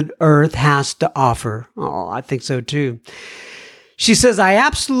good earth has to offer. Oh, I think so too. She says, I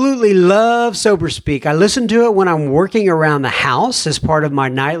absolutely love Sober Speak. I listen to it when I'm working around the house as part of my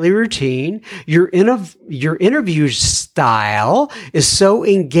nightly routine. Your interview style is so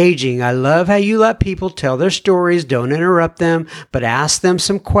engaging. I love how you let people tell their stories, don't interrupt them, but ask them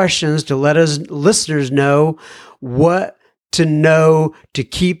some questions to let us listeners know what to know to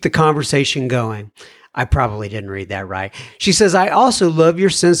keep the conversation going. I probably didn't read that right. She says, I also love your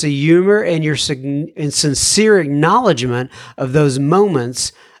sense of humor and your sincere acknowledgement of those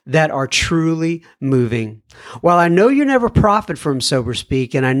moments that are truly moving. While I know you never profit from Sober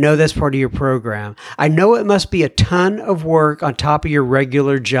Speak, and I know that's part of your program, I know it must be a ton of work on top of your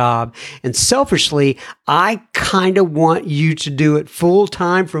regular job. And selfishly, I kind of want you to do it full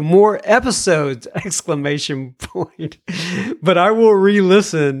time for more episodes! ! But I will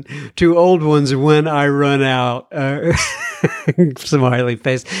re-listen to old ones when I run out. Smiley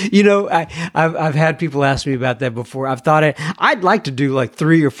face. You know, I've had people ask me about that before. I've thought I'd like to do like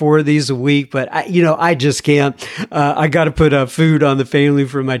 3 or 4 of these a week, but I just can't. I got to put food on the family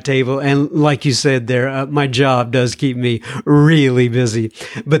for my table. And like you said there, my job does keep me really busy.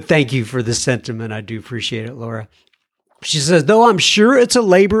 But thank you for the sentiment. I do appreciate it, Laura. She says, though I'm sure it's a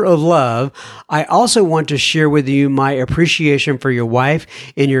labor of love, I also want to share with you my appreciation for your wife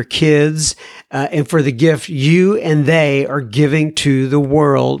and your kids and for the gift you and they are giving to the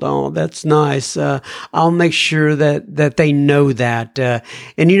world. Oh, that's nice. I'll make sure that they know that.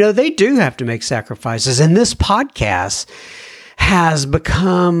 And, they do have to make sacrifices. And this podcast has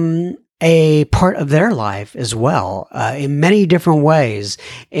become a part of their life as well, in many different ways.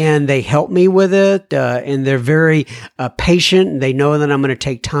 And they help me with it, and they're very patient. They know that I'm going to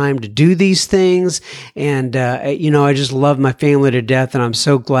take time to do these things. And, I just love my family to death, and I'm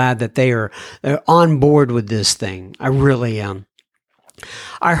so glad that they're on board with this thing. I really am.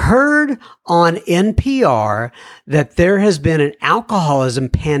 I heard on NPR that there has been an alcoholism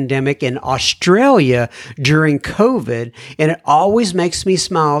pandemic in Australia during COVID, and it always makes me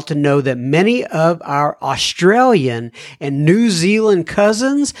smile to know that many of our Australian and New Zealand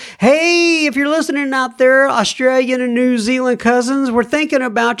cousins, hey, if you're listening out there, Australian and New Zealand cousins, we're thinking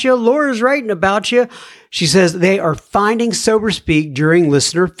about you. Laura's writing about you. She says they are finding Sober Speak during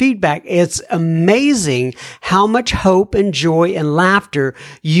listener feedback. It's amazing how much hope and joy and laughter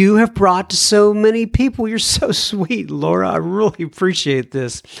you have brought to so many people. You're so sweet, Laura. I really appreciate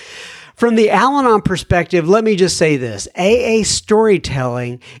this. From the Al-Anon perspective, let me just say this. AA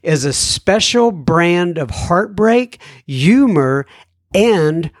storytelling is a special brand of heartbreak, humor,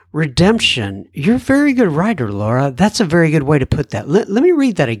 and redemption. You're a very good writer, Laura. That's a very good way to put that. Let me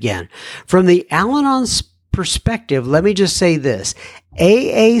read that again. From the Al-Anon's perspective, let me just say this.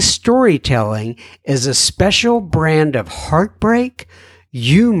 AA storytelling is a special brand of heartbreak,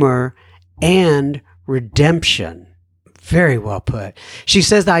 humor, and redemption. Very well put. She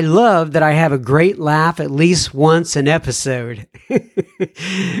says, I love that I have a great laugh at least once an episode.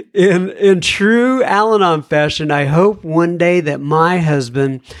 In true Al-Anon fashion, I hope one day that my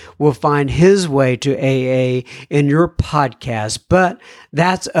husband will find his way to AA in your podcast, but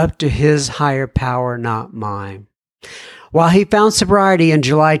that's up to his higher power, not mine. While he found sobriety in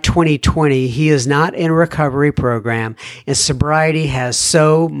July 2020, he is not in a recovery program, and sobriety has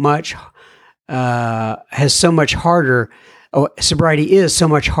so much harder. Sobriety is so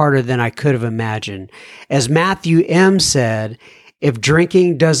much harder than I could have imagined. As Matthew M. said, if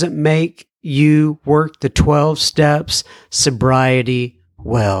drinking doesn't make you work the 12 steps, sobriety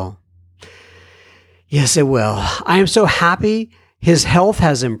will. Yes, it will. I am so happy his health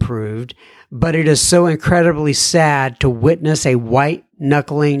has improved, but it is so incredibly sad to witness a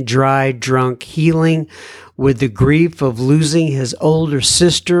white-knuckling, dry drunk healing with the grief of losing his older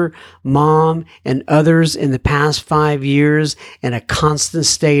sister, mom, and others in the past 5 years in a constant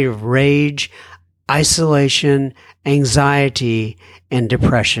state of rage, isolation, anxiety, and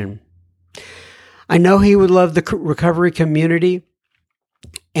depression. I know he would love the recovery community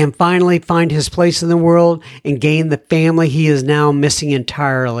and finally find his place in the world and gain the family he is now missing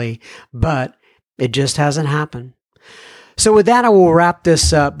entirely, but it just hasn't happened. So with that, I will wrap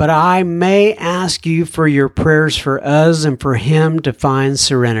this up, but I may ask you for your prayers for us and for him to find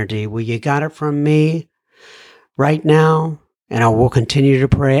serenity. Well, you got it from me right now, and I will continue to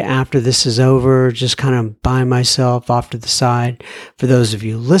pray after this is over, just kind of by myself off to the side. For those of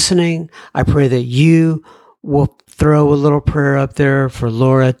you listening, I pray that you will throw a little prayer up there for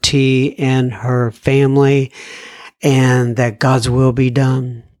Laura T. and her family, and that God's will be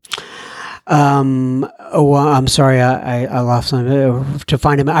done. I'm sorry, I lost something to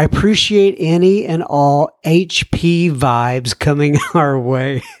find him. I appreciate any and all HP vibes coming our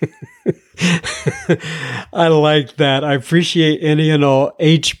way. I like that. I appreciate any and all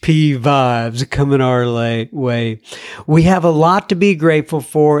HP vibes coming our way. We have a lot to be grateful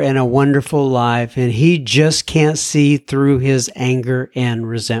for and a wonderful life, and he just can't see through his anger and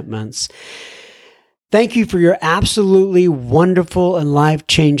resentments. Thank you for your absolutely wonderful and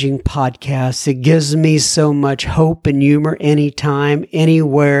life-changing podcast. It gives me so much hope and humor anytime,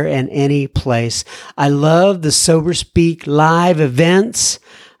 anywhere, and any place. I love the Sober Speak live events.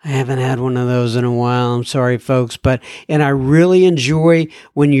 I haven't had one of those in a while. I'm sorry, folks. And I really enjoy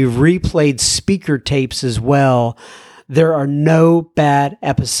when you've replayed speaker tapes as well. There are no bad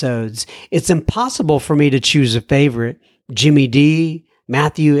episodes. It's impossible for me to choose a favorite. Jimmy D,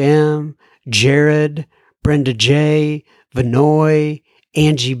 Matthew M., Jared, Brenda J., Vinoy,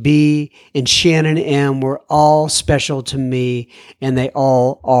 Angie B., and Shannon M. were all special to me, and they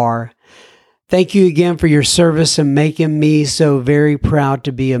all are. Thank you again for your service and making me so very proud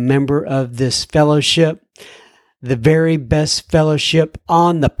to be a member of this fellowship, the very best fellowship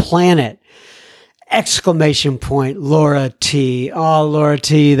on the planet. Exclamation point, Laura T. Oh, Laura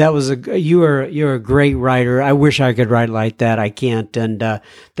T. You're a great writer. I wish I could write like that. I can't. And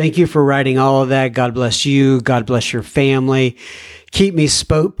thank you for writing all of that. God bless you. God bless your family. Keep me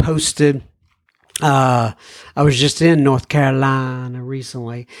posted. I was just in North Carolina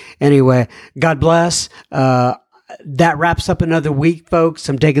recently. Anyway, God bless. That wraps up another week, folks.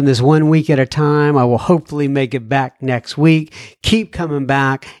 I'm taking this 1 week at a time. I will hopefully make it back next week. Keep coming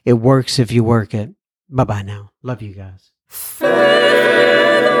back. It works if you work it. Bye-bye now. Love you guys.